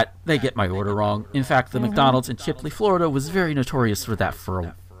that they get my order wrong. In fact, the McDonald's in Chipley, Florida was very notorious for that for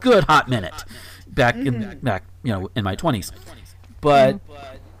a good hot minute back in my 20s. But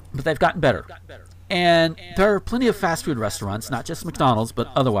they've gotten better. And there are plenty of fast food restaurants, not just McDonald's, but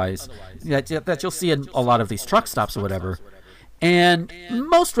otherwise, that you'll see in a lot of these truck stops or whatever. And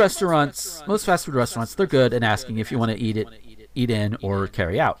most fast food restaurants, they're good in asking if you want to eat in or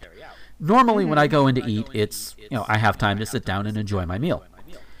carry out. Normally, when I go in to eat, it's, I have time to sit down and enjoy my meal.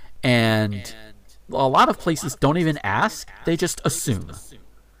 And a lot of places don't even ask, they just assume.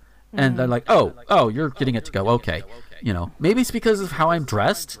 And they're like, oh, you're getting it to go, okay. Maybe it's because of how I'm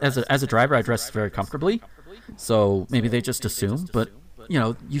dressed. As a driver, I dress very comfortably. So maybe they just assume, but,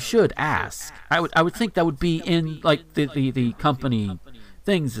 you should ask. I would think that would be in, like, the company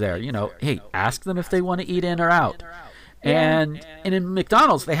things there. You know, hey, ask them if they want to eat in or out. And in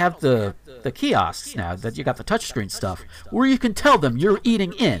McDonald's, they have the kiosks now that you got the touchscreen stuff where you can tell them you're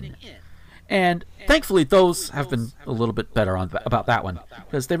eating in. And thankfully, those have been a little bit better about that one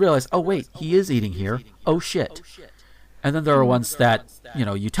because they realize, oh, wait, he is eating here. Oh, shit. And then there are ones that, you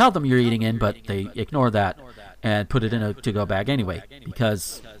know, you tell them you're eating in, but they ignore that and put it in a to-go bag anyway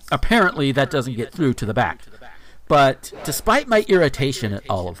because apparently that doesn't get through to the back. But despite my irritation at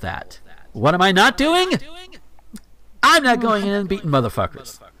all of that, what am I not doing? I'm not going in and beating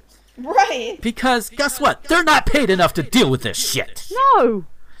motherfuckers. Right. Because guess what? They're not paid enough to deal with this shit. No.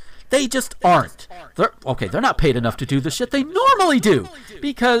 They just aren't. They're not paid enough to do the shit they normally do.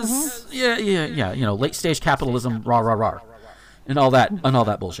 Because, you know, late stage capitalism, rah, rah, rah. And all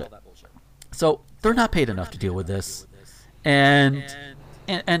that bullshit. So, they're not paid enough to deal with this. And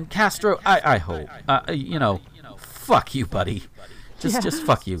Castro, I hope, you know, fuck you, buddy. Just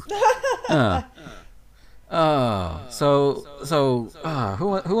fuck you. Who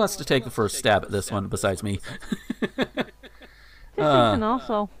wants to take the first stab at this one besides me? Just an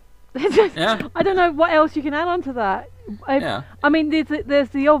arsehole. I don't know what else you can add on to that. I mean, there's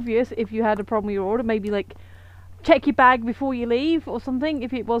the obvious. If you had a problem with your order, maybe like check your bag before you leave or something.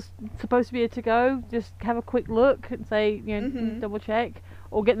 If it was supposed to be a to-go, just have a quick look and say, you know, double check,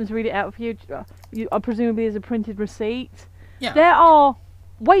 or get them to read it out for you. Presumably, there's a printed receipt. Yeah. There are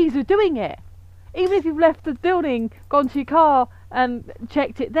ways of doing it. Even if you've left the building, gone to your car, and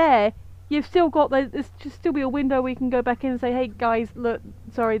checked it there, you've still got there's just still be a window where you can go back in and say, "Hey guys, look,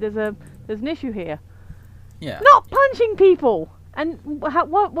 sorry, there's an issue here." Yeah. Not punching people. And what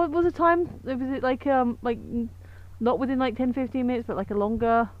was the time? Was it like not within like 10-15 minutes, but like a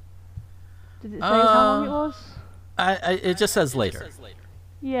longer? Did it say how long it was? It just says later.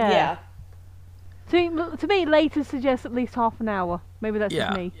 Yeah. To me, later suggests at least half an hour. Maybe that's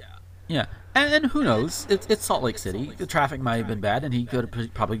just me. Yeah. And who knows? It's Salt Lake City. The traffic might have been bad, and he could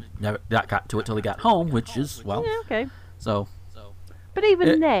have probably never got to it till he got home, which is, well... Yeah, okay. So... But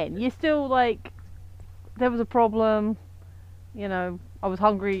even then, you're still like... There was a problem, you know, I was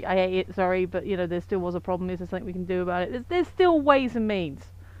hungry, I ate it, sorry, but, you know, there still was a problem. Is there something we can do about it? There's still ways and means.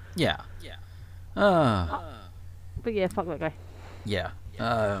 Yeah. But yeah, fuck that guy. Yeah.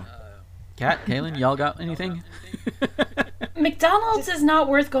 Kat, Kaylin, y'all got anything? McDonald's is not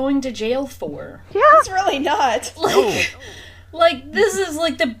worth going to jail for. Yeah. It's really not. Like, this is,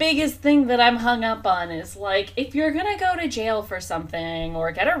 like, the biggest thing that I'm hung up on is, like, if you're gonna go to jail for something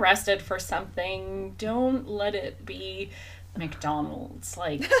or get arrested for something, don't let it be McDonald's.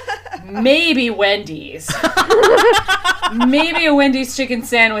 Like, maybe Wendy's. Maybe a Wendy's chicken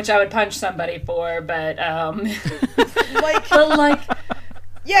sandwich I would punch somebody for, but,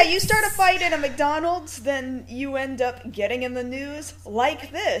 yeah, you start a fight in a McDonald's, then you end up getting in the news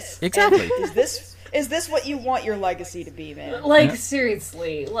like this. Exactly. And is this what you want your legacy to be, man? Like,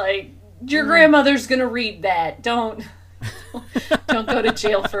 seriously, like, your grandmother's gonna read that. Don't go to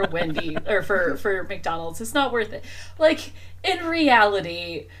jail for Wendy's or for McDonald's. It's not worth it. Like, in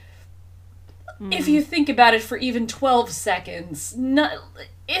reality, if you think about it for even 12 seconds,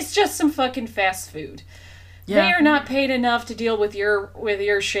 it's just some fucking fast food. Yeah. They are not paid enough to deal with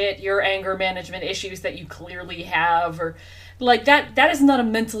your shit, your anger management issues that you clearly have, or like that is not a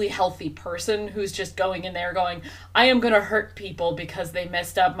mentally healthy person who's just going in there going, I am gonna hurt people because they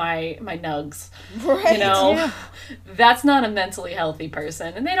messed up my nugs. Right. You know? That's not a mentally healthy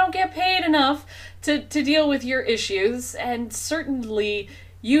person. And they don't get paid enough to deal with your issues, and certainly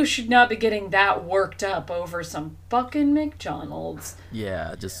you should not be getting that worked up over some fucking McDonald's.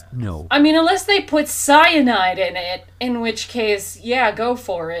 Yeah, just no. I mean, unless they put cyanide in it, in which case, yeah, go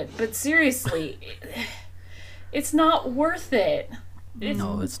for it. But seriously, it's not worth it.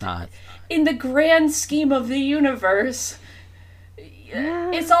 No, it's not. In the grand scheme of the universe,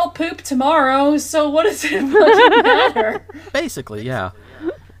 it's all poop tomorrow, so what does it fucking matter? Basically, yeah.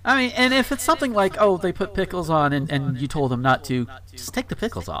 I mean, and if it's something like, oh, they put pickles on and you told them not to, just take the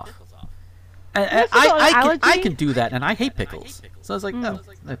pickles off. And I can do that, and I hate pickles. So I was like, no,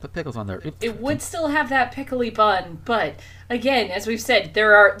 they put pickles on there. It would still have that pickly bun, but again, as we've said,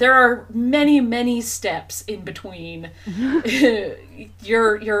 there are many, many steps in between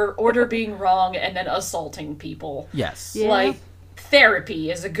your order being wrong and then assaulting people. Yes. Yeah. Like,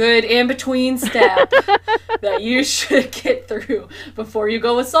 therapy is a good in-between step that you should get through before you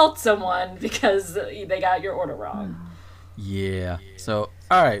go assault someone because they got your order wrong. Yeah. So,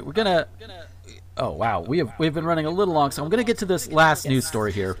 all right, we're gonna. Oh wow, we've been running a little long, so I'm gonna get to this last news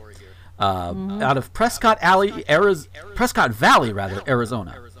story here, out of Prescott Valley,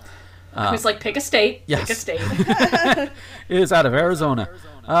 Arizona. I was like, pick a state. Yes. Pick a state. It is out of Arizona.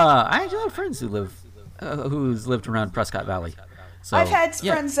 I actually have friends who's lived around Prescott Valley. So, I've had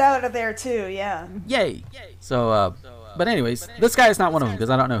friends out of there too, yeah. Yay! So, but anyways, this guy is not one of them because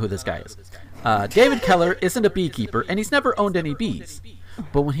I don't know who this guy is. David Keller isn't a beekeeper and he's never owned any bees.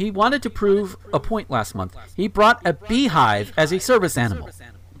 But when he wanted to prove a point last month, he brought a beehive as a service animal.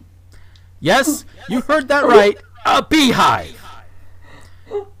 Yes, you heard that right, a beehive!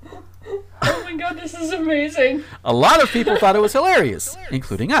 Oh my god, this is amazing. A lot of people thought it was hilarious,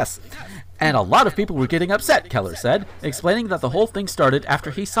 including us. And a lot of people were getting upset, Keller said, explaining that the whole thing started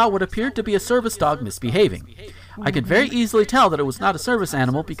after he saw what appeared to be a service dog misbehaving. I could very easily tell that it was not a service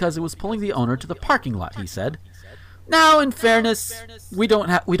animal because it was pulling the owner to the parking lot, he said. Now, in fairness, we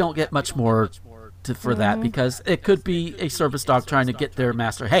don't get much more for that because it could be a service dog trying to get their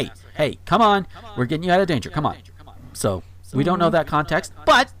master, hey, come on, we're getting you out of danger, come on. So, we don't know that context,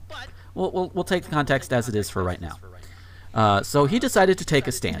 but we'll take the context as it is for right now. So he decided to take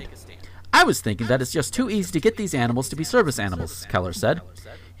a stand. I was thinking that it's just too easy to get these animals to be service animals, Keller said.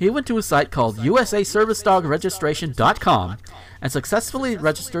 He went to a site called USAServiceDogRegistration.com and successfully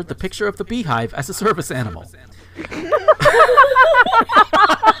registered the picture of the beehive as a service animal.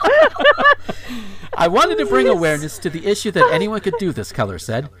 I wanted to bring awareness to the issue that anyone could do this, Keller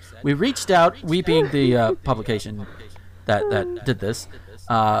said. We reached out, we being the publication that did this,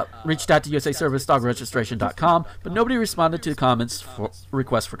 reached out to USAServiceDogRegistration.com, but nobody responded to comments for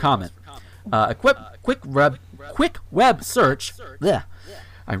requests for comment. A quick web search,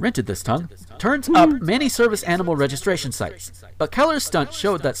 I rented this tongue, turns up many service animal registration sites. But Keller's stunt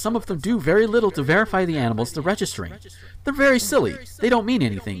showed that some of them do very little to verify the animals they're registering. They're very silly. They don't mean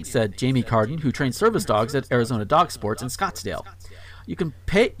anything, said Jamie Carden, who trains service dogs at Arizona Dog Sports in Scottsdale. You can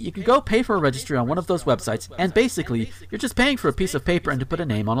go pay for a registry on one of those websites, and basically, you're just paying for a piece of paper and to put a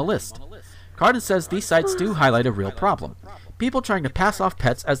name on a list. Carden says these sites do highlight a real problem. People trying to pass off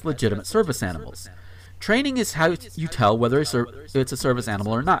pets as legitimate service animals. Training is how you tell whether it's a service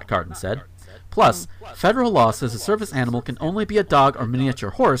animal or not, Carden said. Plus, federal law says a service animal can only be a dog or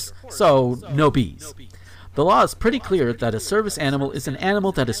miniature horse, so no bees. The law is pretty clear that a service animal is an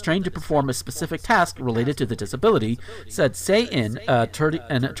animal that is trained to perform a specific task related to the disability, said Say In,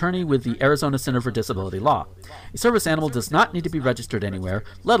 an attorney with the Arizona Center for Disability Law. A service animal does not need to be registered anywhere,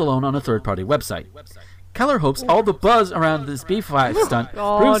 let alone on a third-party website. Keller hopes all the buzz around this beehive stunt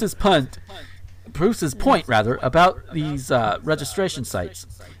proves his point about these registration sites.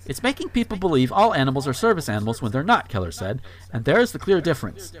 It's making people believe all animals are service animals when they're not, Keller said, and there's the clear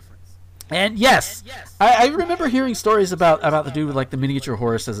difference. And yes, I remember hearing stories about the dude with like the miniature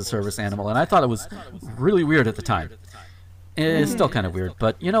horse as a service animal, and I thought it was really weird at the time. It's still kind of weird,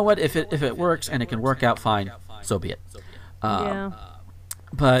 but you know what? If it works and it can work out fine, so be it.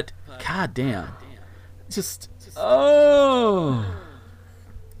 But goddamn, just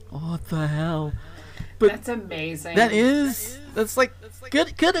what the hell? But that's amazing. That's like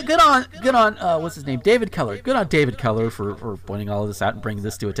good on what's his name? David Keller. Good on David Keller for pointing all of this out and bringing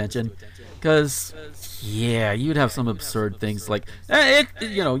this to attention. Because you'd have some absurd things like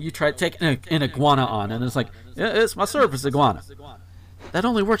you try taking an iguana on and it's like it's my service iguana. That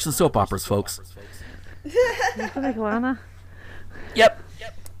only works in soap operas, folks. An iguana. Yep.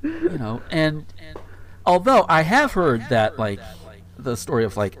 And although I have heard that like the story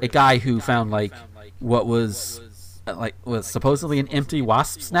of like a guy who found like what was supposedly an empty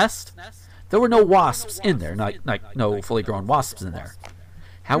wasp's nest. There were no wasps in there, like no fully grown wasps in there.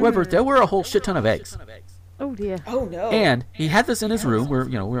 However, there were a whole shit ton of eggs. Oh dear. Oh no. And he had this in his room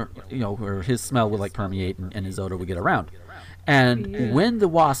where his smell would like permeate and his odor would get around. And when the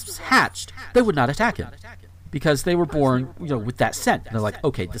wasps hatched, they would not attack him because they were born with that scent. They're like,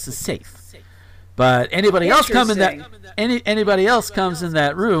 okay, this is safe. But anybody else comes in that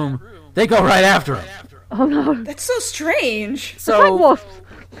room, they go right after him. Oh no. That's so strange. So attack wasps.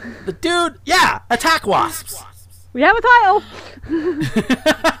 The dude, attack wasps. We have a title.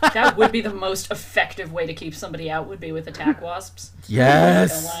 That would be the most effective way to keep somebody out, would be with attack wasps.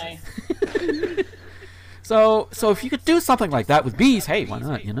 Yes. So if you could do something like that with bees, hey, why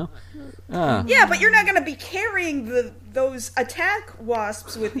not, Yeah, but you're not going to be carrying those attack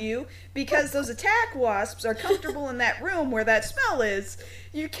wasps with you because those attack wasps are comfortable in that room where that smell is.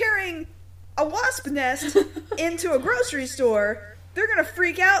 You're carrying a wasp nest into a grocery store. They're going to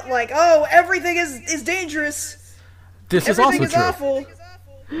freak out like, oh, everything is dangerous. Everything is awful.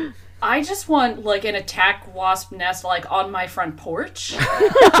 I just want like an attack wasp nest like on my front porch,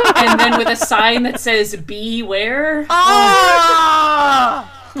 and then with a sign that says "Beware."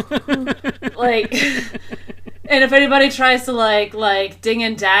 Ah! Like, And if anybody tries to like ding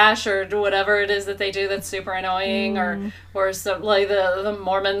and dash or do whatever it is that they do that's super annoying, or some like the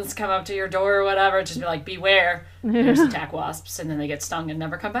Mormons come up to your door or whatever, just be like, beware, there's attack wasps, and then they get stung and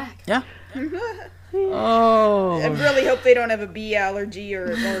never come back. Yeah. Oh. I really hope they don't have a bee allergy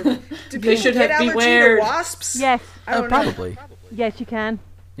or do they should have beware to wasps? Yes. Probably. Yes, you can.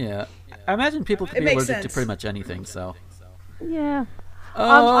 Yeah. I imagine people can be allergic to pretty much anything, so. Yeah.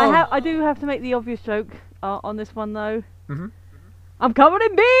 I do have to make the obvious joke on this one, though. Mm-hmm. I'm covered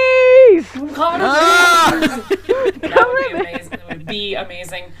in bees! I'm covered in bees! That would be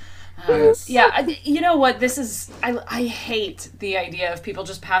amazing. Yeah, you know what? This is... I hate the idea of people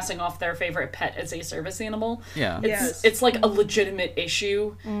just passing off their favorite pet as a service animal. Yeah. It's like a legitimate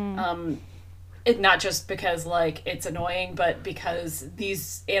issue. Not just because, like, it's annoying, but because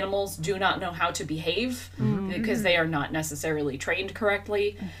these animals do not know how to behave, because they are not necessarily trained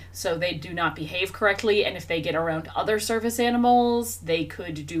correctly, so they do not behave correctly, and if they get around other service animals, they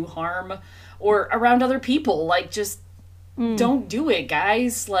could do harm, or around other people. Like, just don't do it,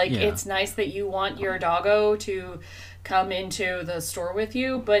 guys. Like, it's nice that you want your doggo to come into the store with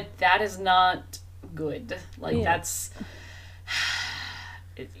you, but that is not good. Like, that's...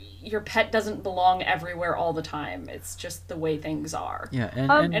 Your pet doesn't belong everywhere all the time. It's just the way things are. Yeah,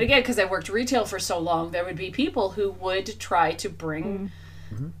 and again, because I worked retail for so long, there would be people who would try to bring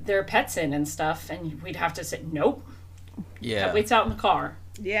their pets in and stuff, and we'd have to say, nope. Yeah. That waits out in the car.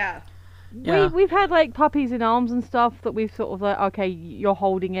 Yeah. We've had, like, puppies in arms and stuff that we've sort of like, okay, you're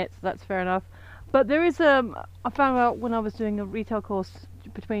holding it, so that's fair enough. But there is, I found out when I was doing a retail course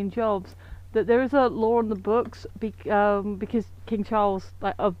between jobs, that there is a law in the books because King Charles,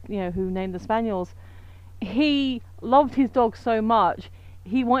 who named the Spaniels, he loved his dogs so much,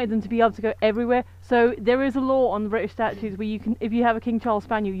 he wanted them to be able to go everywhere. So there is a law on the British statutes where you can, if you have a King Charles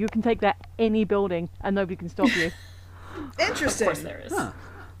Spaniel, you can take that any building and nobody can stop you. Interesting. Of course there is. Huh.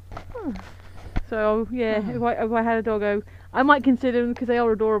 So yeah, if I had a doggo, I might consider them because they are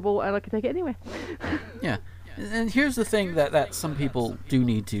adorable and I could take it anywhere. Yeah. And here's the thing that some people do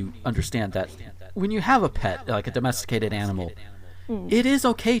need to understand, that when you have a pet, like a domesticated animal, it is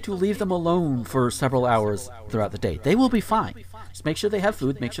okay to leave them alone for several hours throughout the day. They will be fine. Just make sure they have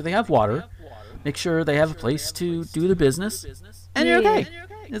food, make sure they have water, make sure they have a place to do the business, and you're okay.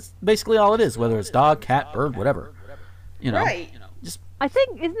 It's basically all it is, whether it's dog, cat, bird, whatever. You know. Right. I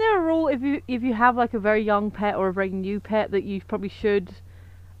think, isn't there a rule if you have like a very young pet or a very new pet that you probably should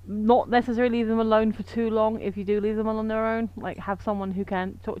not necessarily leave them alone for too long if you do leave them on their own, like have someone who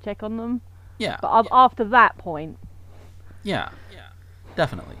can check on them. Yeah. But after that point. Yeah.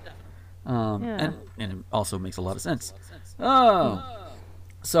 Definitely. And it also makes a lot of sense.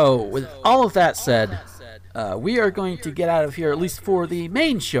 So with all of that said, we are going to get out of here, at least for the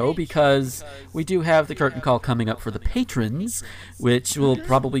main show, because we do have the curtain call coming up for the patrons, which will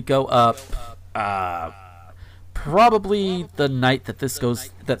probably go up probably the night that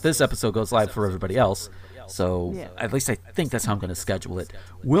this episode goes live for everybody else. So at least I think that's how I'm going to schedule it.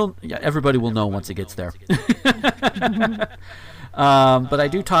 Everybody will know once it gets there. But I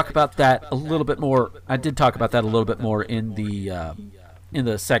do talk about that a little bit more. I did talk about that a little bit more in the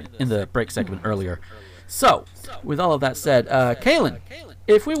break segment earlier. So, with all of that said, Kaylin,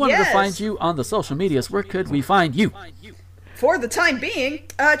 if we wanted to find you on the social medias, where could we find you? For the time being,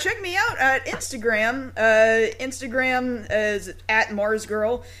 check me out at Instagram. Instagram is at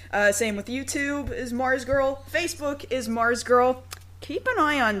MarsGirl. Same with YouTube is MarsGirl. Facebook is MarsGirl. Keep an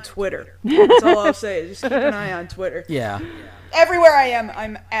eye on Twitter. That's all I'll say. Just keep an eye on Twitter. Yeah. Everywhere I am,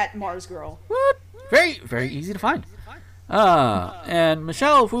 I'm at MarsGirl. What? Very, very easy to find. And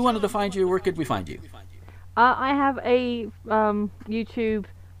Michelle, if we wanted to find you, where could we find you? I have a YouTube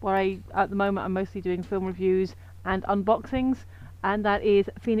where at the moment I'm mostly doing film reviews and unboxings, and that is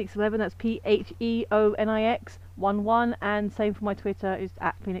Phoenix11. That's Pheonix 11, and same for my Twitter is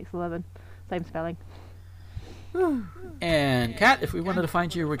at Phoenix11, same spelling. And Kat, if we wanted to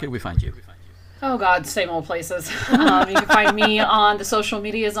find you, where could we find you? Oh God, same old places. You can find me on the social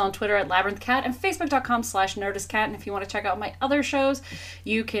medias on Twitter at LabyrinthCat and Facebook.com/NerdistCat. And if you want to check out my other shows,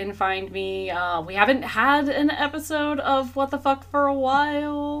 you can find me. We haven't had an episode of What the Fuck for a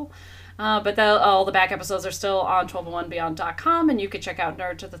while. But all the back episodes are still on 1201beyond.com, and you can check out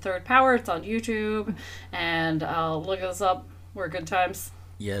Nerd to the Third Power. It's on YouTube, and look us up. We're good times.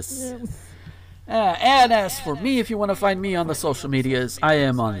 Yes. And as for me, if you want to find me on the social medias, I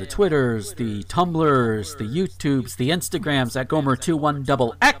am on the Twitters, the Tumblrs, the YouTubes, the Instagrams at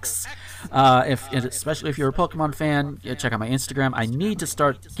Gomer21XX. Especially if you're a Pokemon fan, check out my Instagram. I need to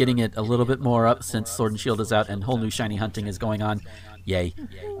start getting it a little bit more up since Sword and Shield is out and whole new shiny hunting is going on. Yay.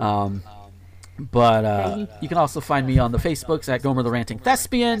 But you can also find me on the Facebooks at Gomer the Ranting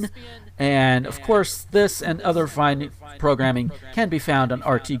Thespian. And, of course, this and other fine programming can be found on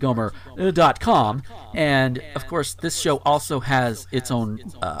rtgomer.com. And, of course, this show also has its own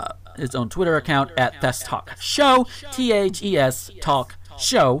Twitter account at Thes Talk Show, THES Talk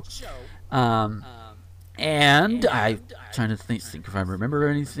Show. And I'm trying to think if I remember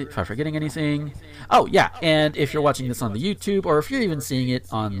anything, if I'm forgetting anything. Oh, yeah, and if you're watching this on the YouTube, or if you're even seeing it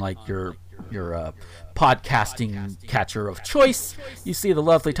on, like, your podcasting catcher of choice, you see the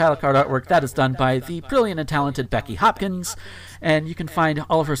lovely title card artwork that is done by the brilliant and talented Becky Hopkins, and you can find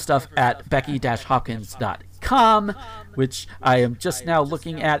all of her stuff at becky-hopkins.com, which I am just now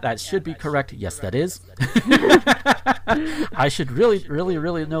looking at. That should be correct. Yes, that is. I should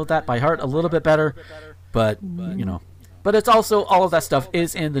really know that by heart a little bit better, but but it's also, all of that stuff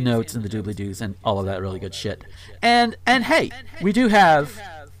is in the notes and the doobly-doos and all of that really good shit. And hey, we do have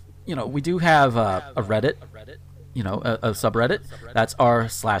a Reddit, a subreddit. That's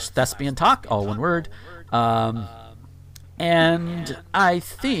r/thespian talk, all one word. And I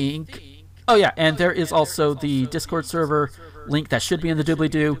think, and there is also the Discord server link that should be in the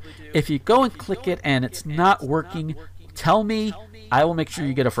doobly-doo. If you go and click it and it's not working, tell me. I will make sure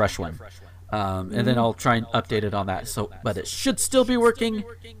you get a fresh one. And then I'll try and update it on that. But it should still be working.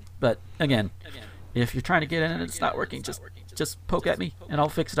 But again, if you're trying to get in and it's not working, just poke at me and I'll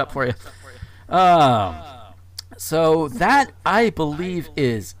fix it up for you. So that, I believe,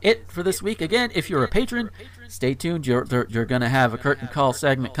 is it for this week. Again, if you're a patron, stay tuned. You're going to have a curtain call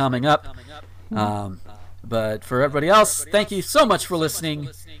segment coming up. But for everybody else, thank you so much for listening.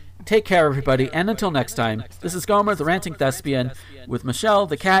 Take care, everybody, and until next time, this is Gomer, the Ranting Thespian, with Michelle,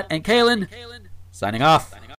 the cat, and Kaylin, signing off.